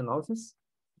applying Bayesian analysis.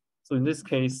 So in this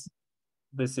case,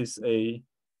 this is a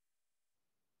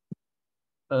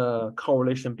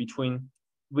correlation between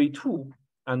V2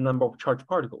 and number of charged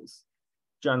particles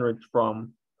generated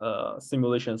from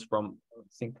simulations from, I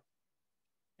think,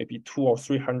 maybe 200 or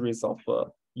 300 of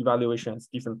evaluations,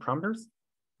 different parameters.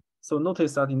 So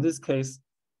notice that in this case,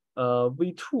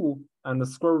 V2 and the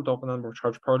square root of the number of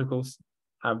charged particles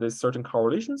have these certain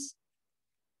correlations.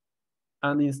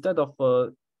 And instead of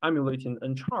emulating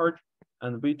N-charge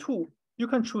and V2, you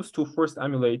can choose to first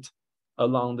emulate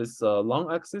along this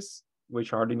long axis,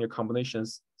 which are linear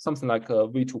combinations, something like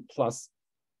V2 plus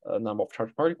number of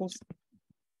charged particles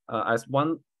as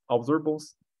one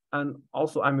observables, and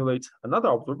also emulate another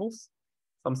observables,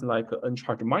 something like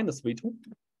N-charge minus V2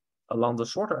 along the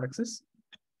shorter axis.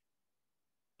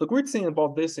 The great thing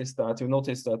about this is that you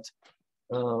notice that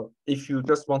if you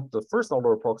just want the first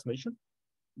order approximation,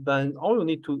 then all you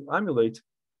need to emulate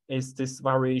is this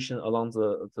variation along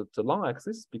the long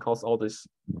axis, because all this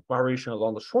variation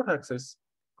along the short axis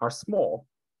are small.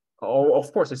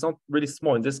 Of course, it's not really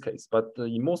small in this case, but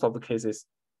in most of the cases,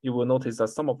 you will notice that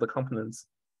some of the components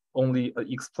only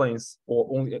explains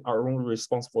or are only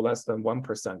responsible for less than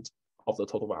 1% of the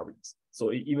total variance.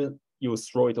 So even you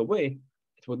throw it away,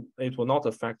 it will not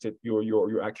affect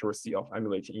your accuracy of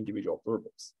emulating individual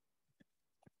observables.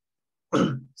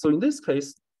 So in this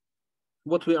case,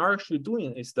 what we are actually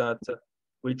doing is that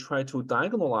we try to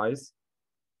diagonalize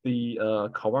the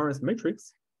covariance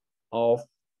matrix of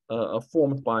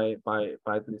formed by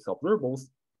these observables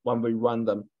when we run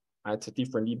them at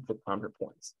different input parameter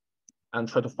points, and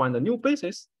try to find a new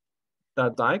basis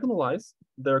that diagonalize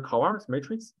their covariance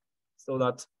matrix so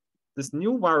that this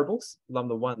new variables,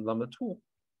 lambda 1, lambda 2,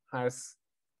 has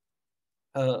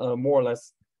more or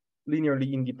less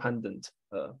linearly independent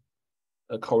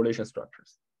correlation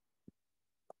structures.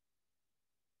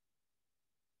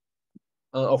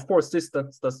 Of course, this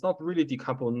does not really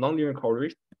decouple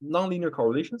nonlinear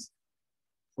correlations.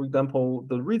 For example,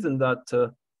 the reason that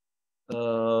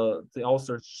the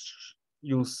authors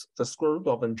use the square root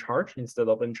of N-charge instead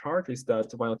of N-charge is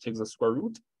that when you take the square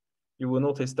root, you will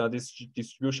notice that this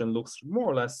distribution looks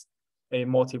more or less a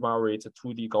multivariate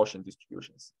 2D Gaussian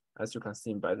distributions, as you can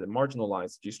see by the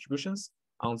marginalized distributions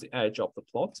on the edge of the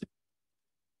plot.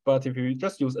 But if you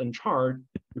just use N-charge,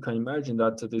 you can imagine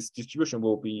that this distribution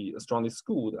will be strongly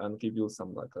skewed and give you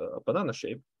some like a banana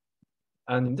shape.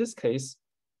 And in this case,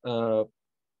 of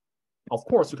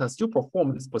course, you can still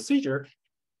perform this procedure,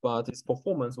 but its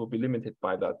performance will be limited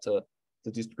by that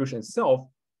the distribution itself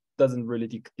doesn't really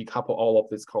decouple all of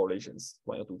these correlations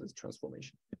when you do this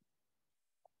transformation.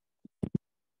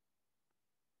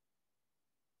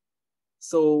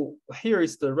 So here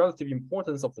is the relative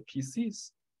importance of the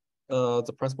PCs,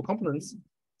 the principal components.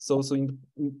 So in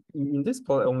this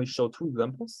plot, I only show two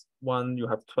examples. One, you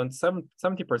have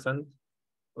 70%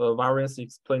 variance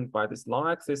explained by this long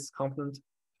axis component.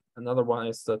 Another one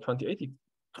is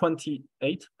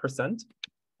 28%.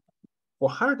 For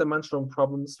higher dimensional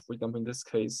problems, for example, in this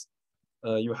case,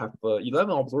 you have 11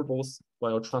 observables.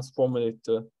 When you transform it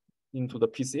into the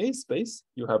PCA space,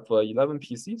 you have 11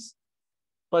 PCs.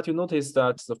 But you notice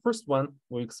that the first one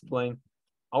will explain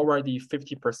already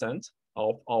 50%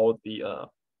 of all the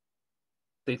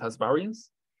data's variance.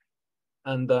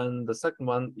 And then the second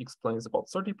one explains about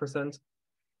 30%.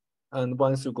 And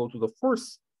once you go to the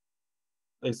first,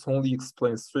 it only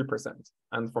explains 3%.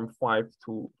 And from 5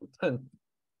 to 10,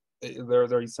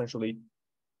 they're essentially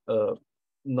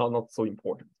not so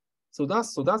important. So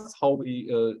that's how we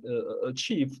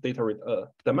achieve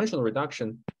dimensional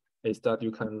reduction, is that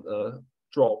you can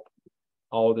drop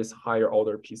all these higher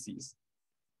order PCs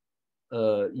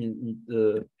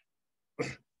and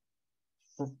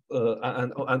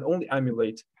only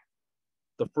emulate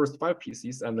the first 5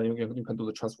 PCs, and then you can do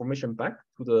the transformation back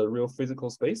to the real physical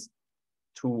space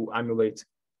to emulate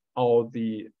all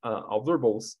the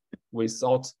observables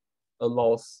without a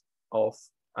loss of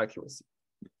accuracy.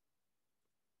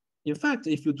 In fact,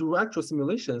 if you do actual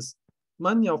simulations,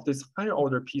 many of these higher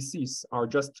order PCs are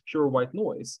just pure white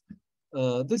noise.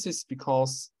 This is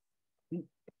because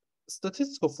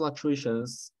statistical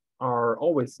fluctuations are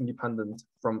always independent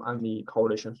from any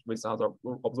correlations with other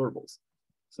observables.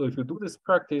 So if you do this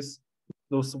practice,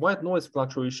 those white noise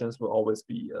fluctuations will always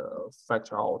be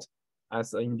factored out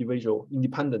as individual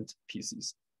independent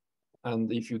PCs.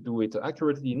 And if you do it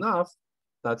accurately enough,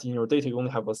 that in your data you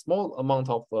only have a small amount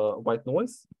of white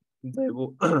noise, they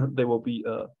will be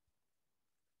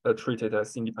treated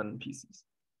as independent PCs.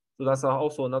 So that's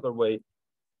also another way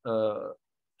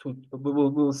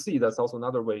we'll see that's also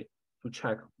another way to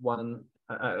check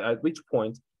at which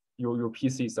point your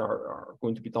PCs are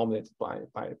going to be dominated by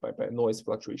noise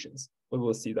fluctuations. We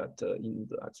will see that in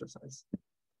the exercise.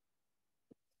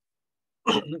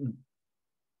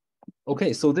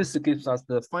 Okay, so this gives us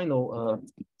the final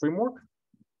framework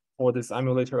for this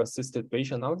emulator-assisted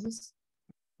Bayesian analysis.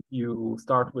 You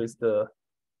start with the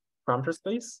parameter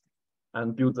space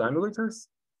and build the emulators.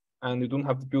 And you don't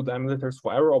have to build the emulators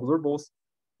for every observables.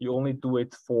 You only do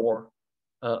it for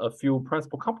a few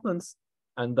principal components.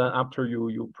 And then after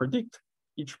you predict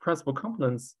each principal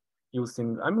components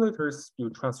using the emulators, you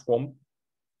transform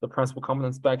the principal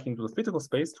components back into the physical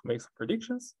space to make some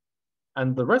predictions.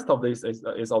 And the rest of this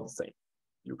is all the same.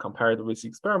 You compare it with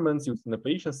experiments using the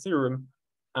Bayesian theorem,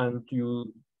 and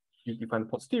you define the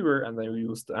posterior, and then you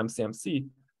use the MCMC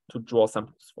to draw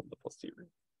samples from the posterior.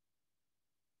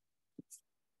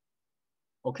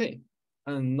 Okay,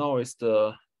 and now is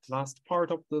the last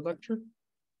part of the lecture,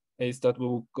 is that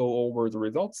we'll go over the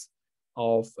results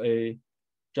of a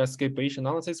JETSCAPE Bayesian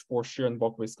analysis for shear and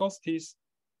bulk viscosities.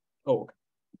 Oh, okay.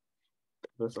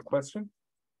 There's a question.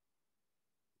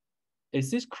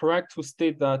 Is it correct to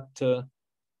state that the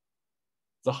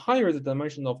higher the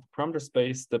dimension of the parameter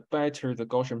space, the better the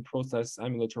Gaussian process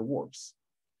emulator works?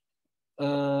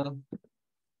 So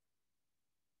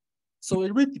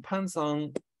it really depends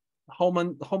on how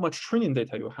much training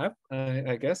data you have,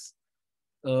 I guess.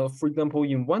 For example,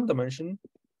 in one dimension,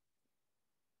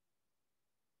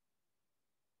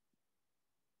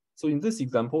 so in this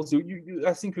example, so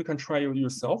I think you can try it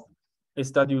yourself,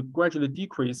 is that you gradually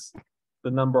decrease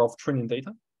the number of training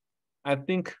data. I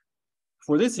think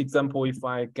for this example, if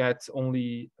I get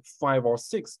only 5 or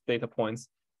 6 data points,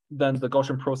 then the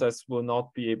Gaussian process will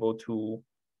not be able to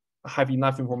have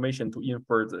enough information to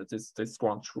infer this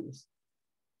ground truth.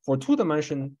 For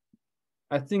 2-dimension,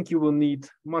 I think you will need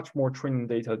much more training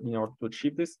data in order to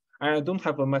achieve this. I don't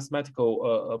have a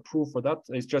mathematical proof for that.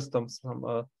 It's just some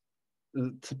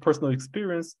personal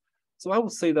experience. So I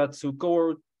would say that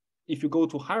if you go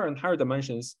to higher and higher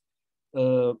dimensions,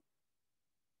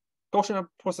 Gaussian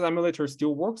process emulator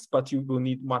still works, but you will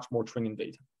need much more training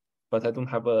data. But I don't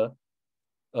have a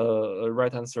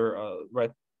right answer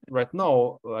right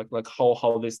now, like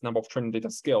how this number of training data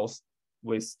scales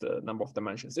with the number of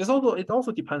dimensions. It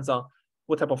also depends on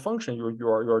what type of function you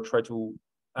are trying to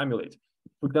emulate.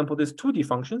 For example, these 2D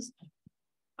functions,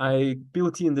 I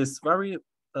built in this very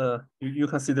you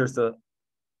can see there's the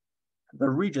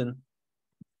region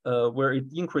where it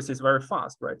increases very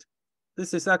fast, right?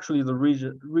 This is actually the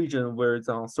region where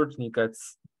the uncertainty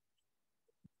gets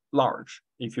large.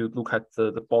 If you look at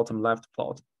the bottom left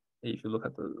plot, if you look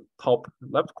at the top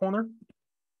left corner,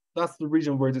 that's the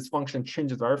region where this function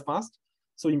changes very fast.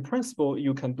 So in principle,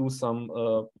 you can do some,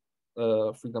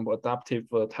 for example, adaptive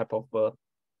type of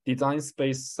design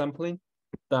space sampling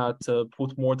that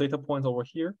put more data points over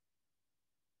here.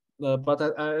 But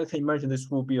I can imagine this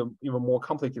will be an even more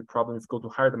complicated problem if you go to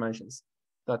higher dimensions.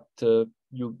 That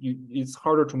it's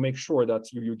harder to make sure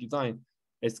that your design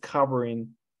is covering,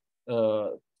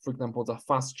 for example, the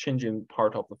fast changing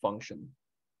part of the function.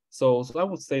 So I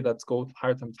would say that go to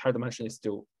higher dimension is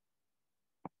still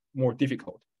more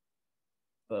difficult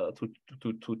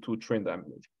to train the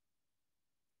emulator.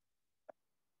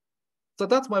 So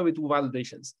that's why we do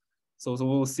validations. So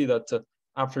we'll see that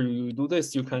after you do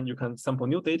this, you can sample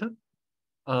new data,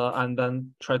 and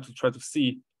then try to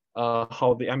see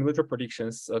how the emulator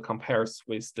predictions compares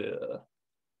with the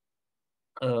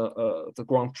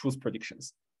ground truth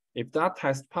predictions. If that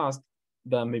test passed,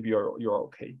 then maybe you're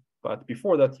okay. But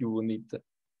before that, you will need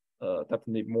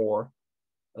definitely more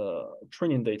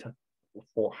training data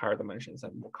for higher dimensions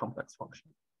and more complex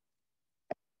functions.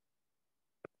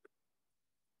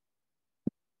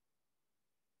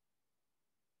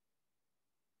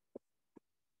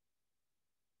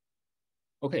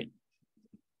 Okay,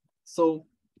 so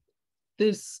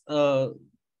this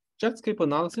JETSCAPE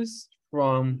analysis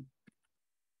from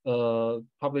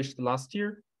published last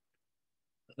year,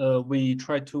 we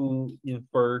tried to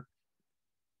infer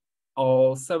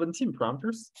all 17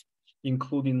 parameters,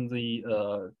 including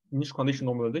the initial condition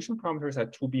normalization parameters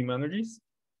at 2 beam energies,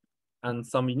 and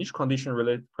some initial condition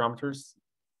related parameters,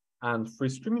 and free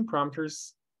streaming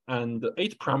parameters, and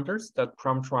 8 parameters that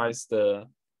parameterize the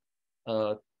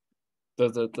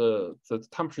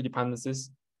temperature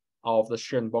dependencies of the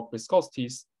shear and bulk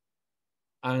viscosities.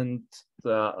 And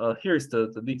here is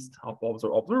the list of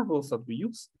observables that we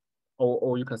use,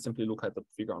 or you can simply look at the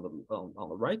figure on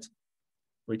the right,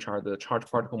 which are the charged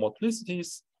particle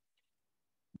multiplicities,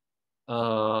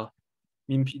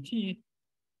 mean PT,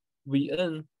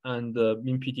 Vn, and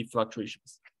mean PT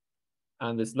fluctuations.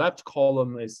 And this left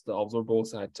column is the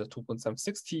observables at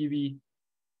 2.76 TeV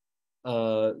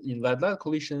in lead-lead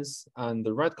collisions, and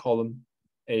the right column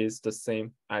is the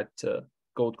same at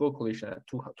gold-gold collision at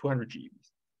 200 GeV.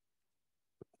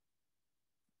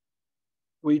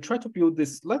 we try to build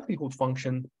this likelihood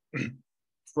function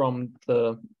from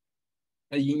the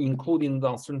including the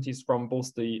uncertainties from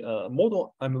both the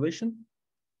model emulation,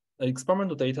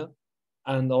 experimental data,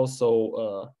 and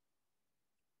also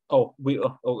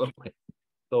okay.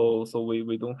 So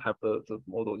we don't have the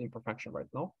model imperfection right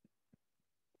now.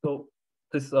 So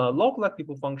this log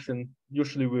likelihood function,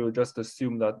 usually we will just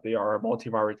assume that they are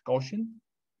multivariate Gaussian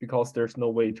because there's no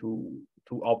way to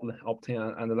obtain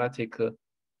an analytic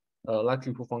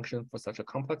likelihood function for such a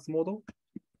complex model.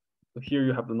 So here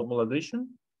you have the normalization.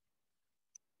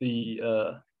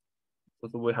 So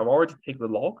we have already taken the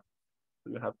log.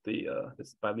 So you have the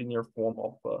this bilinear form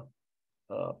of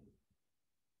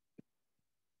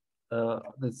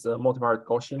this multivariate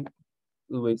Gaussian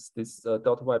with this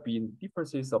delta y being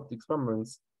differences of the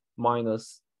experiments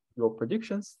minus your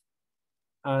predictions.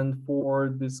 And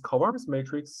for this covariance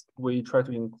matrix, we try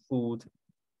to include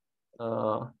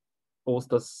both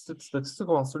the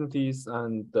statistical uncertainties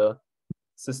and the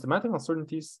systematic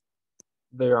uncertainties.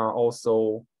 There are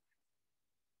also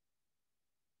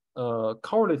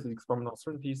correlated experimental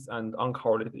uncertainties and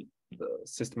uncorrelated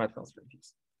systematic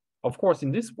uncertainties. Of course,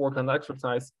 in this work and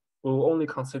exercise, we will only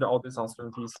consider all these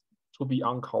uncertainties to be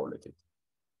uncorrelated,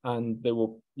 and they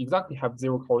will exactly have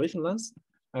zero correlation lengths.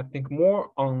 I think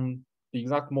more on the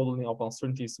exact modeling of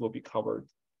uncertainties will be covered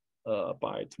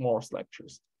by tomorrow's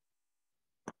lectures.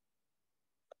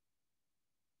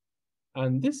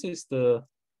 And this is the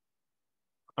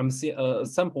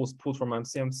samples pulled from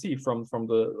MCMC from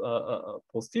the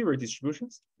posterior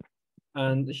distributions.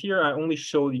 And here I only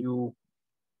showed you,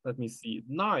 let me see,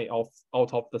 9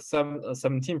 out of the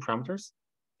 17 parameters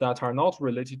that are not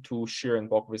related to shear and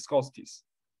bulk viscosities.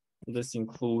 This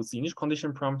includes the initial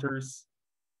condition parameters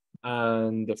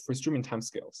and the free streaming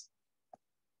timescales.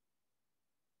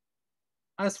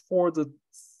 As for the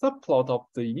subplot of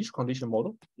the initial condition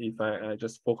model, if I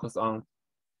just focus on,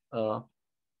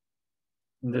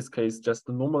 in this case, just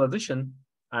the normalization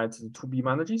at the 2B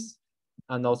manages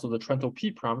and also the Trento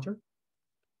P parameter,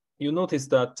 you notice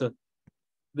that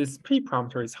this P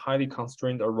parameter is highly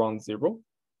constrained around 0,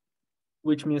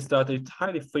 which means that it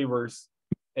highly favors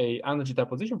a energy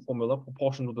deposition formula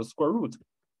proportional to the square root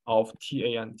of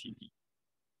TA and TB.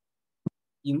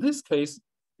 In this case,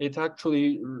 it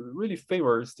actually really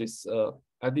favors this,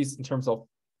 at least in terms of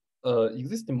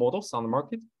existing models on the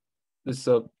market, this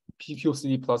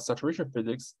PQCD plus saturation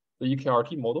physics, the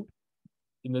EKRT model.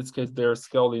 In this case, their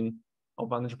scaling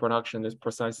of energy production is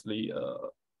precisely,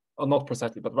 not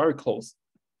precisely, but very close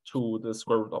to the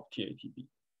square root of TATB.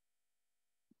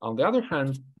 On the other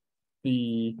hand,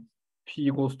 the P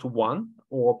equals to 1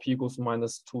 or P equals to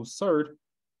minus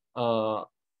 2/3,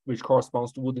 which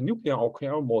corresponds to the nuclear or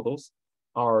KL models,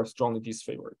 are strongly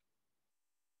disfavored.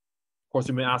 Of course,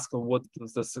 you may ask what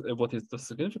is the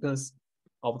significance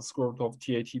of the square root of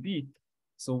TATB.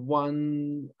 So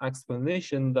one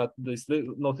explanation that is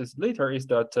noticed later is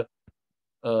that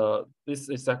this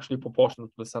is actually proportional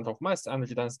to the center of mass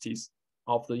energy densities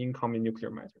of the incoming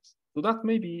nuclear matters. So that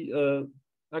maybe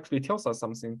actually tells us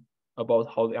something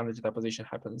about how the energy deposition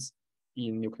happens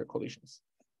in nuclear collisions.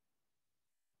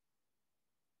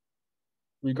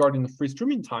 Regarding the free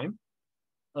streaming time,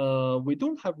 we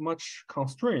don't have much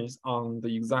constraints on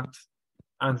the exact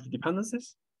energy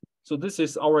dependencies. So this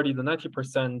is already the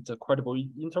 90% credible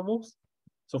intervals.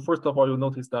 So first of all, you'll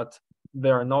notice that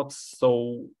they are not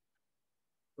so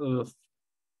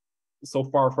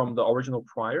far from the original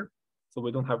prior. So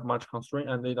we don't have much constraint,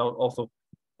 and it also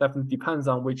definitely depends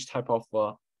on which type of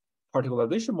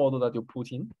particularization model that you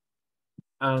put in.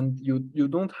 And you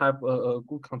don't have a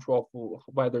good control of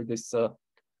whether this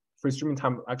free streaming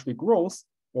time actually grows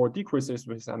or decreases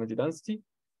with energy density.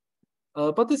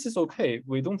 But this is okay.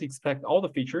 We don't expect all the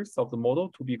features of the model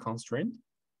to be constrained.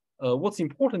 What's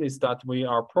important is that we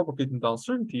are propagating the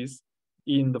uncertainties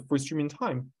in the free streaming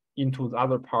time into the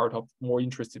other part of more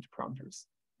interested parameters.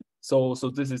 So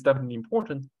this is definitely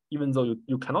important. Even though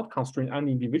you cannot constrain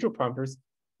any individual parameters,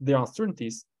 the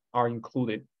uncertainties are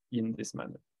included in this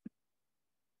manner.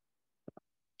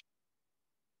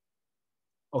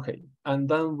 Okay, and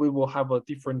then we will have a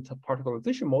different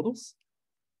particularization models.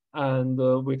 And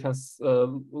we can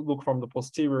look from the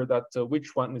posterior that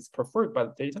which one is preferred by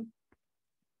the data.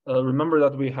 Remember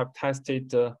that we have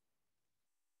tested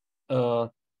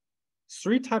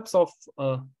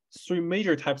three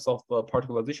major types of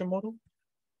particularization model.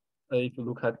 If you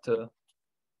look at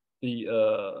the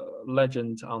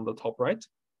legend on the top right,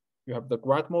 you have the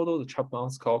Grad model, the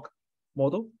Chapman-Enskog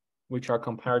model, which are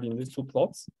compared in these two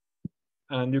plots.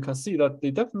 And you can see that they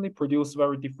definitely produce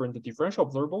very different differential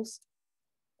observables.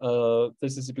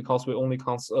 This is because we only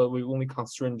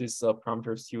constrain these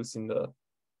parameters using the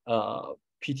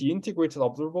PT integrated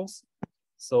observables.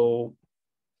 So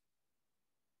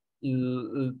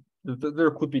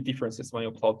there could be differences when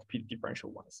you plot PT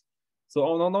differential ones.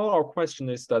 So now our question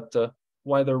is that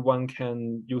whether one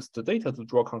can use the data to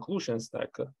draw conclusions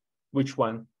like which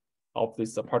one of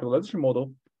this particularization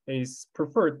model is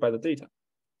preferred by the data.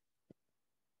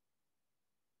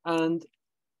 And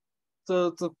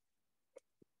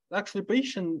actually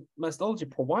Bayesian methodology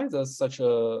provides us such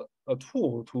a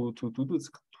tool to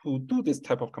do this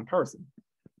type of comparison.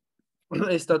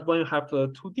 Is that when you have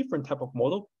two different type of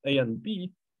model, A and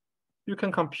B, you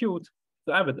can compute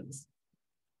the evidence.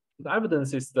 The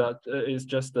evidence is that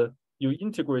you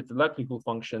integrate the likelihood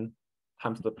function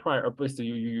times the prior. Basically,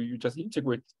 you just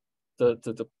integrate the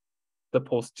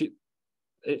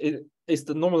it's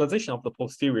the normalization of the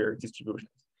posterior distributions.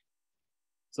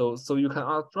 So you can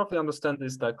roughly understand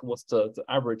this, like what's the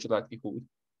average likelihood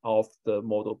of the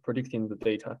model predicting the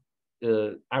data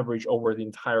average over the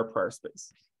entire prior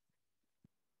space.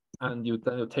 And then you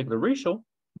take the ratio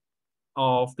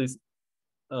of this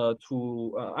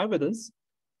two evidence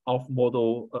of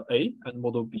model A and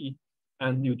model B,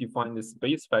 and you define this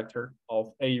base factor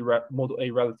of model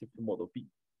A relative to model B.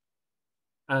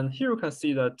 And here you can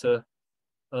see that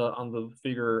on the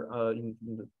figure in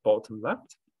the bottom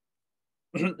left,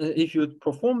 if you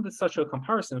perform such a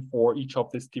comparison for each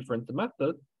of these different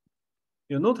methods,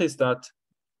 you'll notice that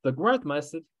the grad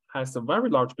method has a very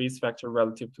large base factor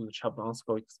relative to the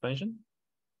Chapman-Ansel expansion,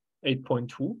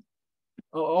 8.2.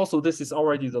 Also, this is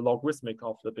already the logarithmic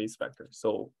of the base factor.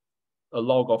 So a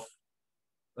log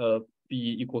of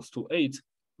B equals to 8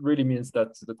 really means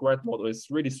that the grad model is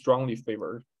really strongly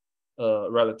favored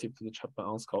relative to the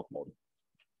Chapman-Ansel model.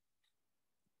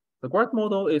 The grad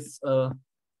model is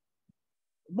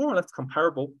more or less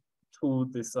comparable to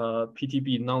this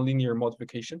PTB nonlinear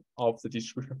modification of the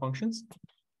distribution functions.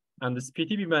 And this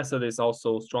PTB method is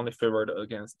also strongly favored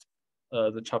against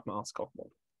the Chapman-Ansel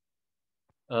model.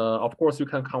 Of course, you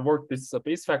can convert these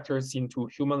base factors into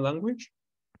human language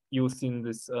using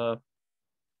this,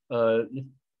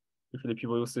 usually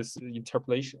people use this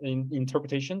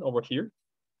interpretation over here.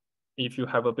 If you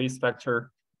have a base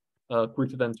factor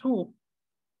greater than 2,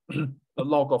 a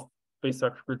log of base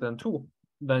factor greater than 2,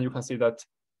 then you can see that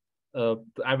the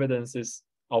evidence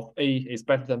of A is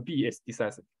better than B is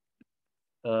decisive.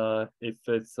 If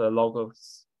it's a log of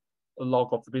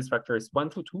the base factor is 1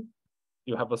 to 2,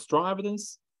 you have a strong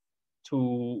evidence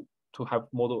to have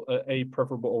model A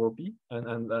preferable over B,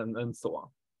 and so on.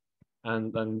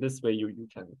 And this way you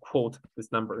can quote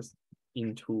these numbers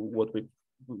into what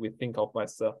we think of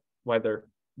as whether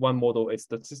one model is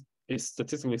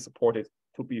statistically supported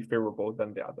to be favorable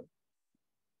than the other.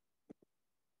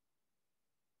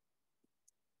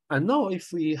 And now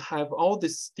if we have all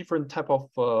these different type of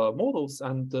models,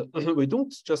 and we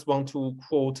don't just want to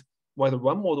quote whether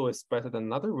one model is better than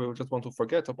another, we just want to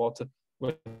forget about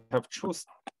we have choose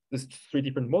these 3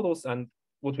 different models. And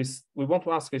what we want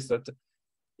to ask is that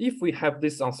if we have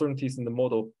these uncertainties in the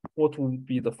model, what will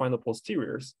be the final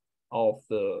posteriors of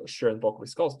the shear and bulk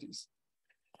viscosities?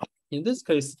 In this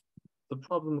case, the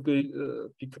problem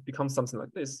becomes something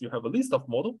like this. You have a list of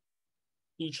models,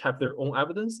 each have their own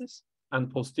evidences and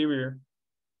posterior.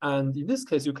 And in this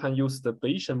case, you can use the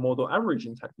Bayesian model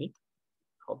averaging technique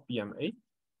called BMA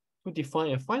to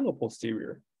define a final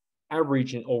posterior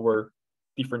averaging over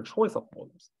different choice of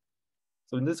models.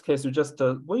 So in this case, you just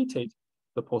weighted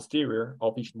the posterior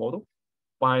of each model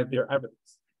by their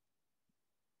evidence.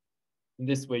 In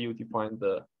this way, you define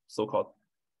the so-called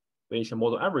Bayesian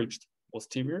model averaged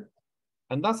posterior.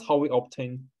 And that's how we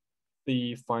obtain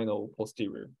the final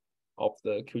posterior of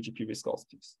the QGP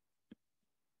viscosities.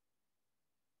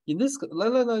 In this,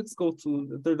 let's go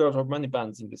to, there are many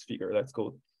bands in this figure. Let's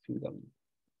go to them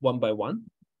one by one.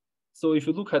 So if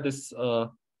you look at this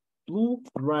blue,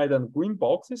 red, and green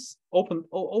boxes,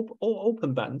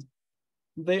 open band,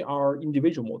 they are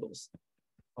individual models.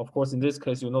 Of course, in this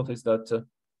case, you notice that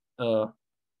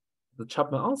the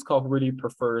Chapman-Ansel really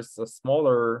prefers a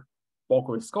smaller bulk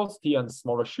viscosity and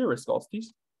smaller shear viscosities,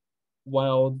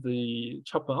 while the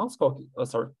Chapman-Ansel,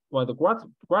 while the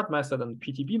grad method and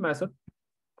PTB method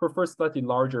prefers slightly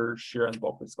larger shear and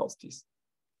bulk viscosities.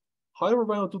 However,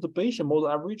 when you do the Bayesian model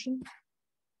averaging,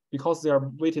 because they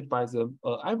are weighted by the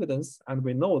evidence, and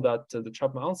we know that the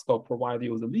Chapman-Ansel provides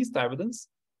you the least evidence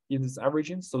in this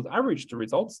averaging, so the averaged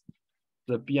results,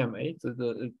 the BMA,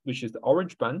 which is the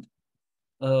orange band,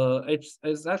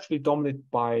 it's actually dominated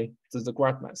by the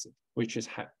grad method, which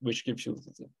gives you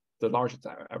the largest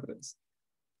evidence.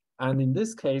 And in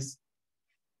this case,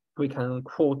 we can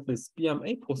quote this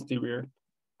BMA posterior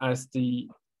as the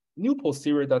new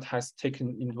posterior that has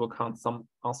taken into account some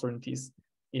uncertainties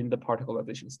in the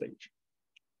particularization stage.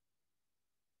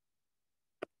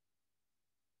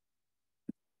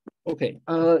 Okay,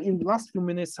 in the last few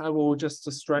minutes, I will just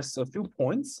stress a few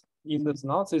points in this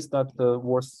analysis that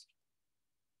worth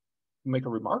make a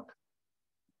remark.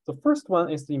 The first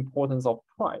one is the importance of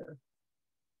prior.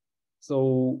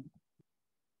 So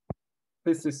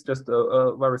this is just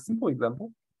a very simple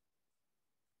example.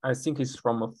 I think it's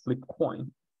from a flip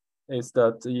coin. Is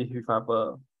that if you have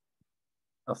a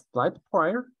flat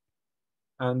prior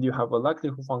and you have a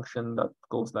likelihood function that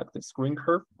goes like this green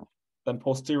curve, then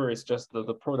posterior is just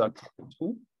the product of the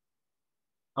two.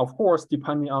 Of course,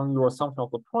 depending on your assumption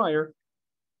of the prior,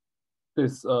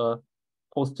 this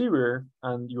posterior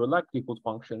and your likelihood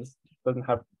functions doesn't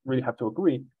really have to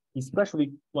agree,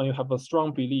 especially when you have a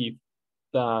strong belief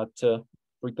that,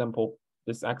 for example,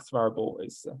 this x variable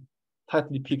is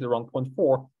tightly peaked around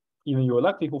 0.4, even your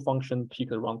likelihood function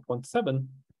peaked around 0.7,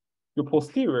 your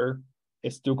posterior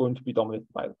is still going to be dominated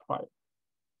by the prior.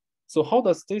 So how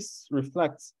does this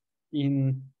reflect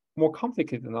in more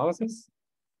complicated analysis?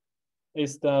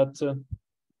 Is that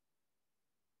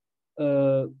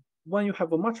when you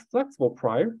have a much flexible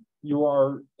prior, you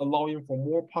are allowing for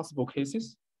more possible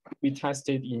cases to be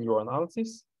tested in your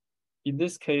analysis. In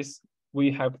this case,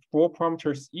 we have 4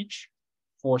 parameters each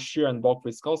for shear and bulk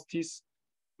viscosities.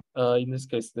 In this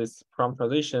case, this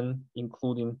parameterization,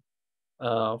 including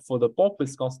for the bulk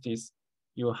viscosities,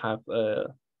 you have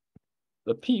the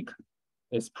peak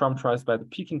is parameterized by the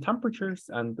peaking temperatures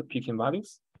and the peaking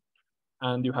values.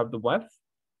 And you have the width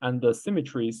and the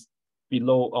symmetries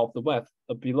below of the width,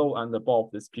 below and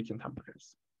above these peaking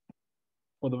temperatures.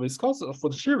 For the viscosity, for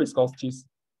the shear viscosities,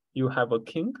 you have a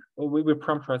kink. We will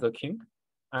parameterize a kink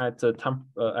at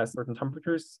certain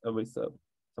temperatures with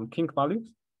some kink values,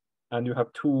 and you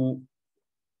have 2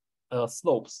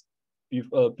 slopes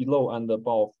below and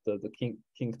above the kink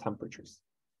temperatures.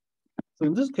 So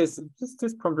in this case,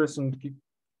 this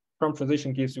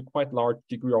parameterization gives you quite large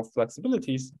degree of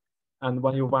flexibilities, and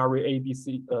when you vary each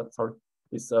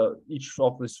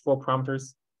of these 4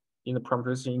 parameters in the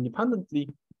parameterization independently,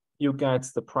 you get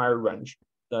the prior range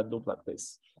that look like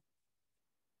this.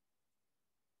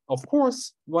 Of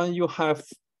course, when you have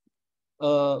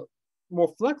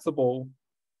more flexible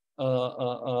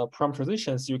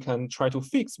parameterizations, you can try to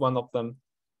fix one of them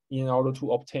in order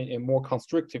to obtain a more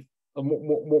constrictive,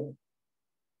 more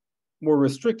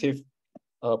restrictive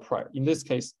prior. In this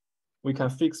case, we can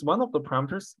fix one of the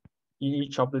parameters in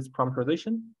each of this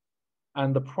parameterization,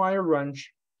 and the prior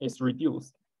range is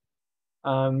reduced.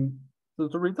 So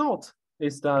the result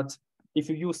is that if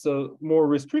you use a more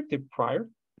restrictive prior,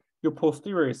 your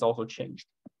posterior is also changed.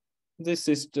 This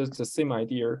is just the same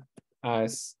idea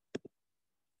as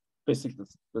basically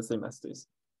the same as this.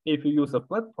 If you use a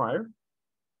flat prior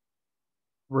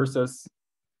versus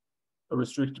a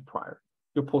restricted prior,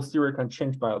 your posterior can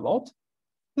change by a lot.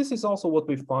 This is also what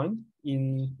we find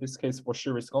in this case for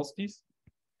shear viscosities.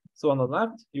 So on the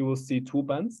left, you will see 2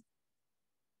 bands.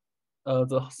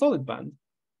 The solid band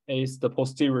is the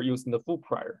posterior using the full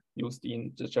prior used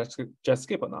in the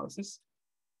JETSCAPE analysis.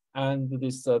 And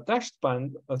this dashed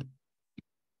band,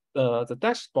 the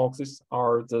dashed boxes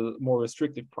are the more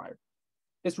restrictive prior.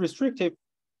 It's restrictive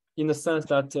in the sense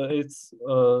that it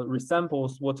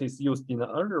resembles what is used in the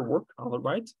earlier work on the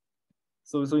right.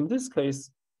 So in this case,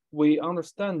 we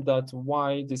understand that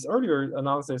why this earlier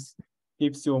analysis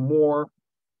gives you more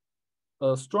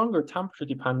stronger temperature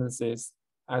dependencies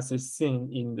as is seen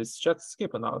in this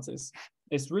JETSCAPE analysis.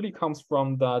 It really comes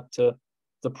from that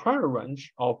the prior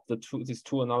range of these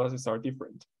two analyses are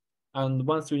different. And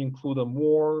once you include a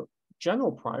more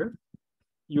general prior,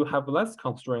 you have less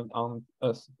constraint on,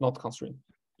 not constraint,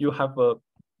 you have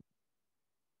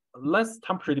less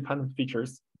temperature dependent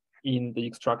features in the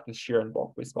extracted shear and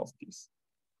bulk viscosities.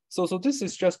 So this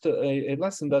is just a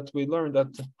lesson that we learned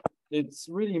that it's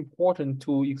really important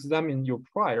to examine your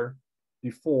prior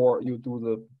before you do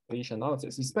the Bayesian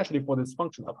analysis, especially for these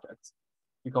function objects,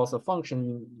 because a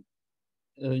function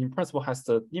in principle has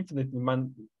the infinitely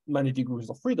many degrees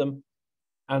of freedom.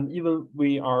 And even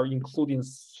we are including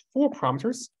 4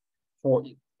 parameters for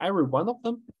every one of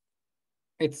them,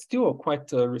 it's still a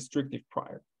quite restrictive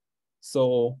prior.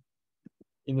 So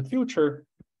in the future,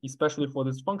 especially for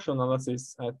this functional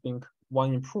analysis, I think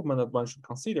one improvement that one should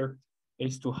consider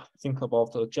is to think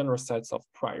about the general sets of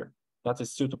prior that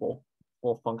is suitable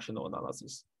for functional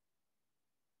analysis.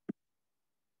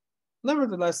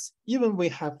 Nevertheless, even we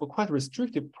have a quite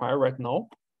restrictive prior right now,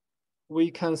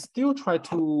 we can still try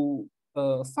to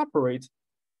separate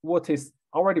what is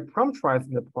already parameterized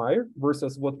in the prior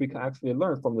versus what we can actually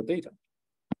learn from the data.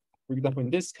 For example, in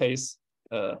this case,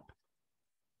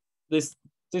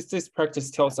 this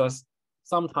practice tells us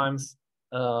sometimes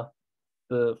for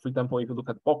example, if you look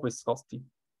at bulk viscosity,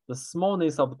 the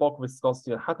smallness of the bulk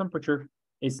viscosity at high temperature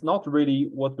is not really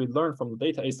what we learned from the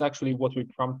data. It's actually what we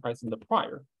parameterized in the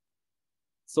prior.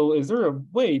 So is there a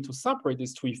way to separate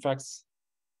these two effects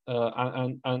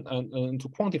and to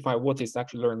quantify what is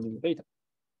actually learned in the data?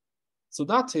 So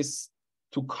that is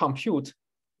to compute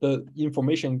the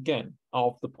information gain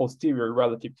of the posterior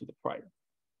relative to the prior.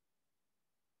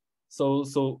 So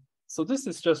this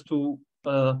is just to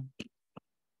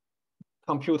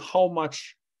compute how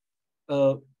much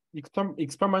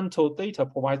experimental data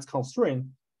provides constraint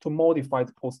to modify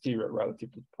the posterior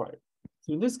relative to the prior.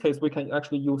 So in this case, we can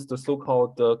actually use the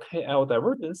so-called KL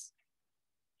divergence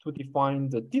to define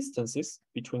the distances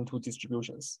between two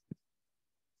distributions.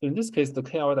 So in this case, the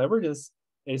KL divergence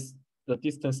is the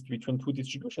distance between two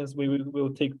distributions. We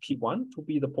will take P1 to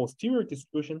be the posterior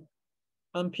distribution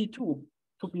and P2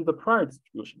 to be the prior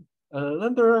distribution.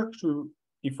 Then they're actually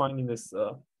defining this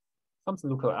something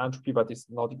look like entropy, but it's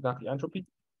not exactly entropy.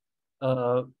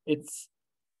 It's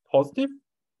positive,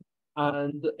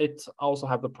 and it also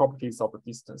have the properties of the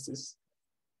distances.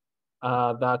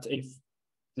 That if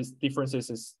this differences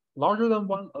is larger than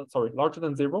larger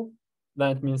than 0,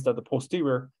 then it means that the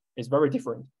posterior is very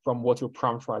different from what you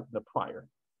parameterized in the prior.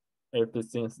 If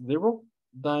this is 0,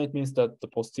 then it means that the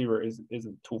posterior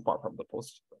isn't too far from the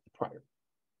prior.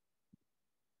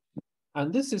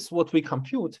 And this is what we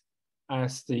compute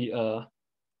as the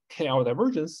KL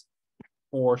divergence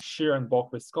for shear and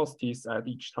bulk viscosities at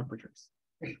each temperatures.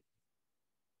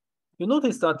 You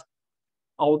notice that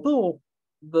although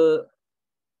the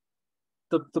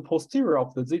posterior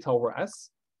of the zeta over S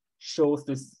shows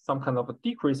this some kind of a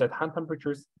decrease at high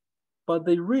temperatures, but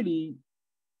they really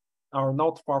are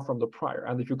not far from the prior.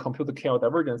 And if you compute the KL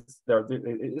divergence,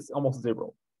 it's almost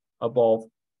 0 above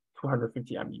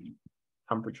 250 MeV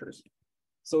temperatures.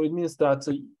 So it means that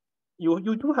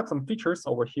you do have some features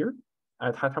over here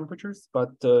at high temperatures, but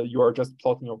you are just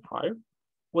plotting your prior.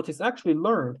 What is actually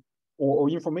learned or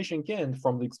information gained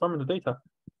from the experimental data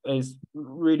is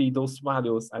really those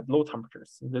values at low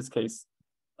temperatures. In this case,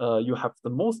 you have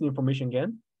the most information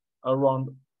gain around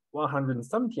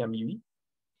 170 MeV.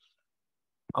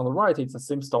 On the right, it's the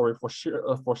same story for shear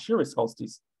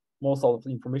viscosities. Most of the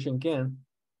information gain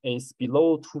is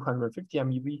below 250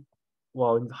 MeV.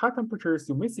 While in the high temperatures,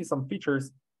 you may see some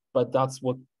features, but that's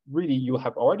what really you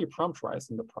have already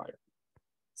parameterized in the prior.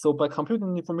 So by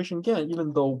computing information gain,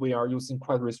 even though we are using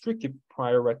quite restrictive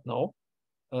prior right now,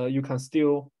 you can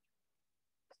still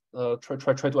try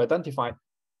to identify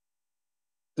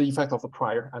the effect of the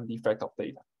prior and the effect of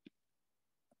data.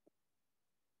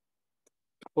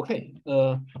 Okay,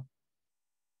 so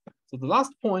the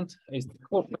last point is the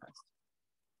closure test.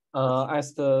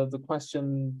 As the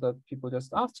question that people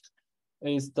just asked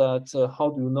is that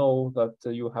how do you know that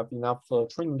you have enough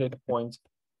training data points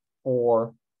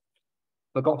for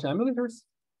the Gaussian emulators?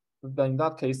 Then in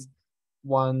that case,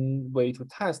 one way to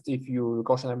test if your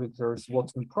Gaussian emulators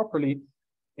working properly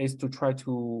is to try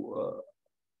to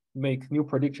make new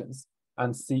predictions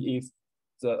and see if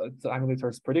the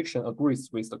emulator's prediction agrees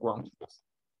with the ground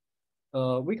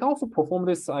truth. We can also perform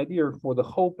this idea for the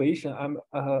whole Bayesian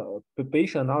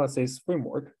analysis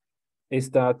framework, is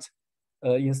that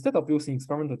instead of using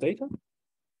experimental data,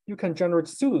 you can generate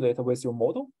pseudo data with your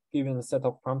model, given a set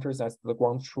of parameters as the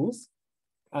ground truth.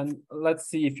 And let's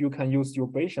see if you can use your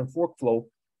Bayesian workflow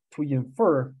to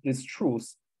infer this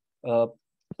truth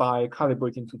by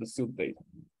calibrating to the pseudo data.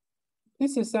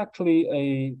 This is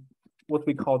actually what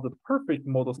we call the perfect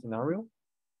model scenario,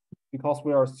 because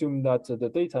we are assuming that the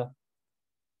data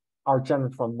are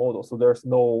generated from model, so there's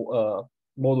no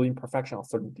model imperfection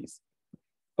uncertainties.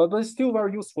 But it's still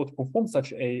very useful to perform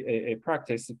such a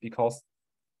practice, because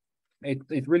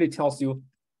it really tells you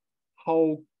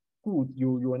how good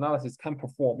your analysis can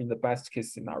perform in the best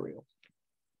case scenario.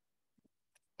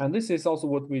 And this is also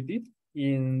what we did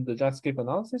in the JETSCAPE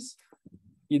analysis.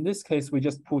 In this case, we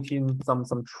just put in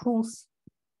some truth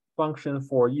function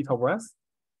for eta over S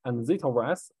and zeta over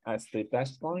S as the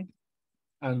dashed line,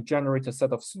 and generate a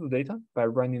set of pseudo data by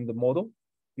running the model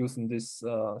using this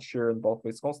shear and bulk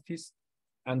viscosities,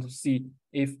 and to see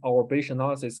if our Bayesian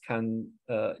analysis can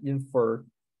infer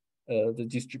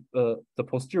the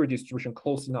posterior distribution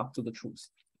close enough to the truth.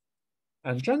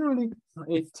 And generally,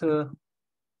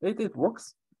 it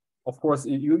works. Of course,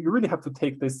 you really have to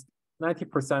take this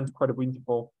 90% credible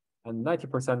interval and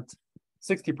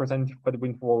 60% credible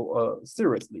interval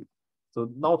seriously. So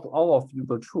not all of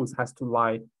the truth has to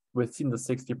lie within the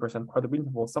 60% credible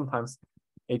interval. Sometimes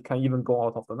it can even go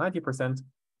out of the 90%.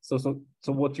 So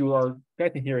what you are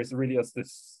getting here is really a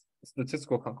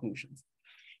statistical conclusions.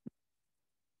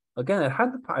 Again, at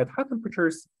high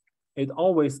temperatures, it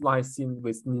always lies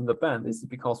within the band. This is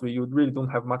because we really don't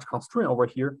have much constraint over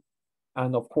here.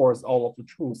 And of course, all of the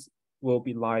truths will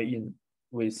be lying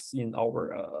within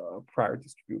our prior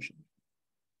distribution.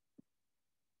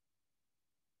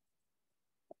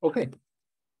 Okay.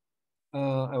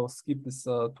 I will skip this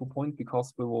 2 point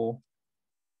because we will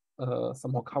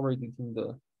somehow cover it in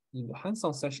the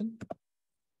hands-on session.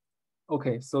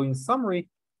 Okay, so in summary,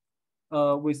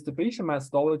 with the Bayesian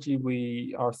methodology,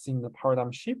 we are seeing a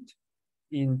paradigm shift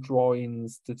in drawing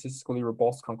statistically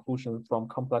robust conclusions from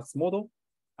complex model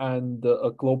and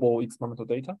a global experimental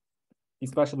data.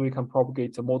 Especially, we can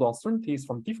propagate the model uncertainties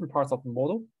from different parts of the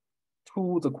model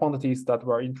to the quantities that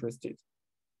we are interested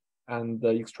and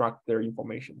extract their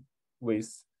information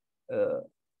with,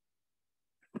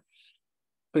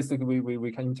 basically,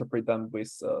 we can interpret them with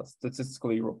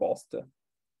statistically robust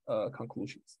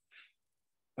conclusions.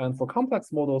 And for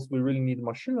complex models, we really need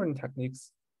machine learning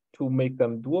techniques to make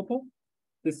them doable.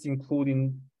 This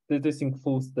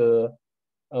includes the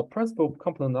principle of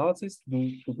component analysis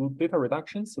to do data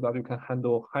reduction so that you can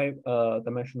handle high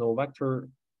dimensional vector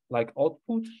like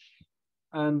output.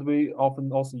 And we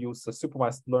often also use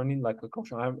supervised learning like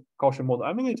Gaussian model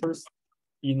emulators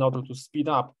in order to speed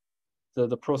up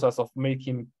the process of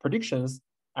making predictions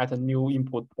at a new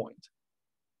input point.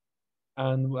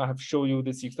 And I have shown you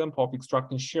this example of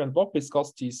extracting shear and bulk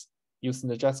viscosities using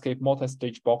the JETSCAPE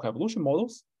multi-stage bulk evolution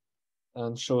models,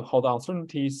 and show how the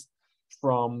uncertainties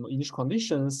from initial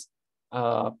conditions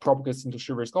propagates into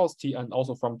shear viscosity, and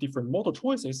also from different model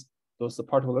choices, those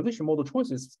particularization model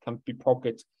choices can be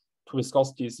propagated to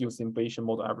viscosities using Bayesian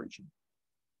model averaging.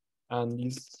 And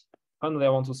finally, I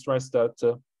want to stress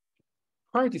that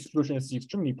prior distribution is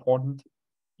extremely important,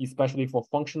 especially for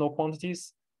functional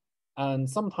quantities. And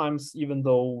sometimes, even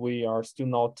though we are still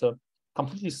not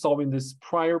completely solving this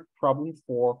prior problem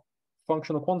for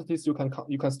functional quantities, you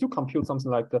can still compute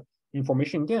something like the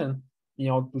information gain in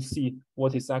order to see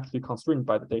what is actually constrained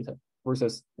by the data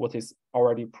versus what is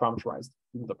already parameterized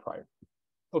in the prior.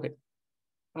 Okay,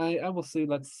 I will say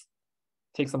let's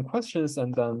take some questions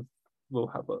and then we'll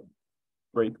have a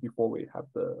break before we have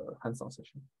the hands-on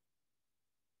session.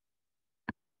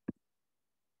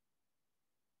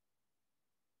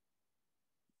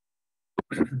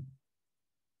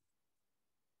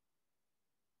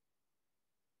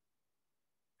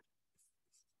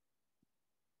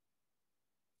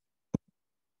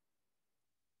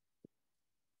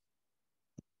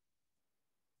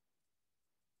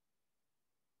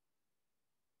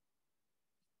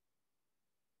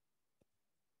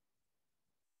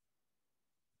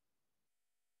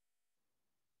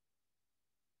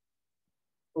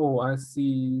 Oh, I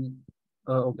see.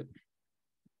 Okay.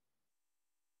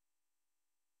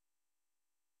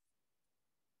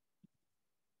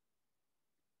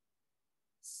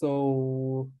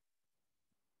 So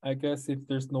I guess if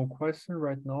there's no question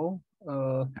right now,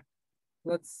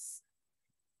 let's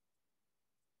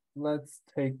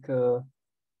take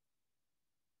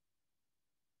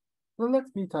let's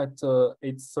meet at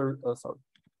 8:30. Sorry,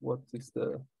 what is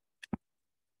the?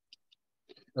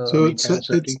 So it's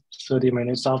 30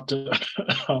 minutes after.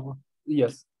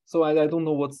 Yes. So I don't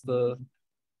know what's the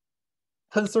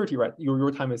 10:30, right?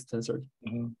 Your time is 10:30.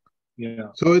 Mm-hmm.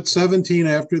 Yeah. So it's 17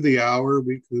 after the hour.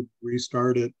 We could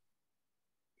restart it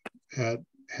at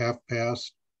 1/2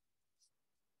 past,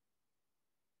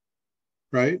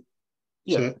 right?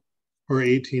 Yeah. Or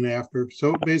 18 after.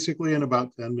 So basically in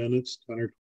about 10 minutes, 10 or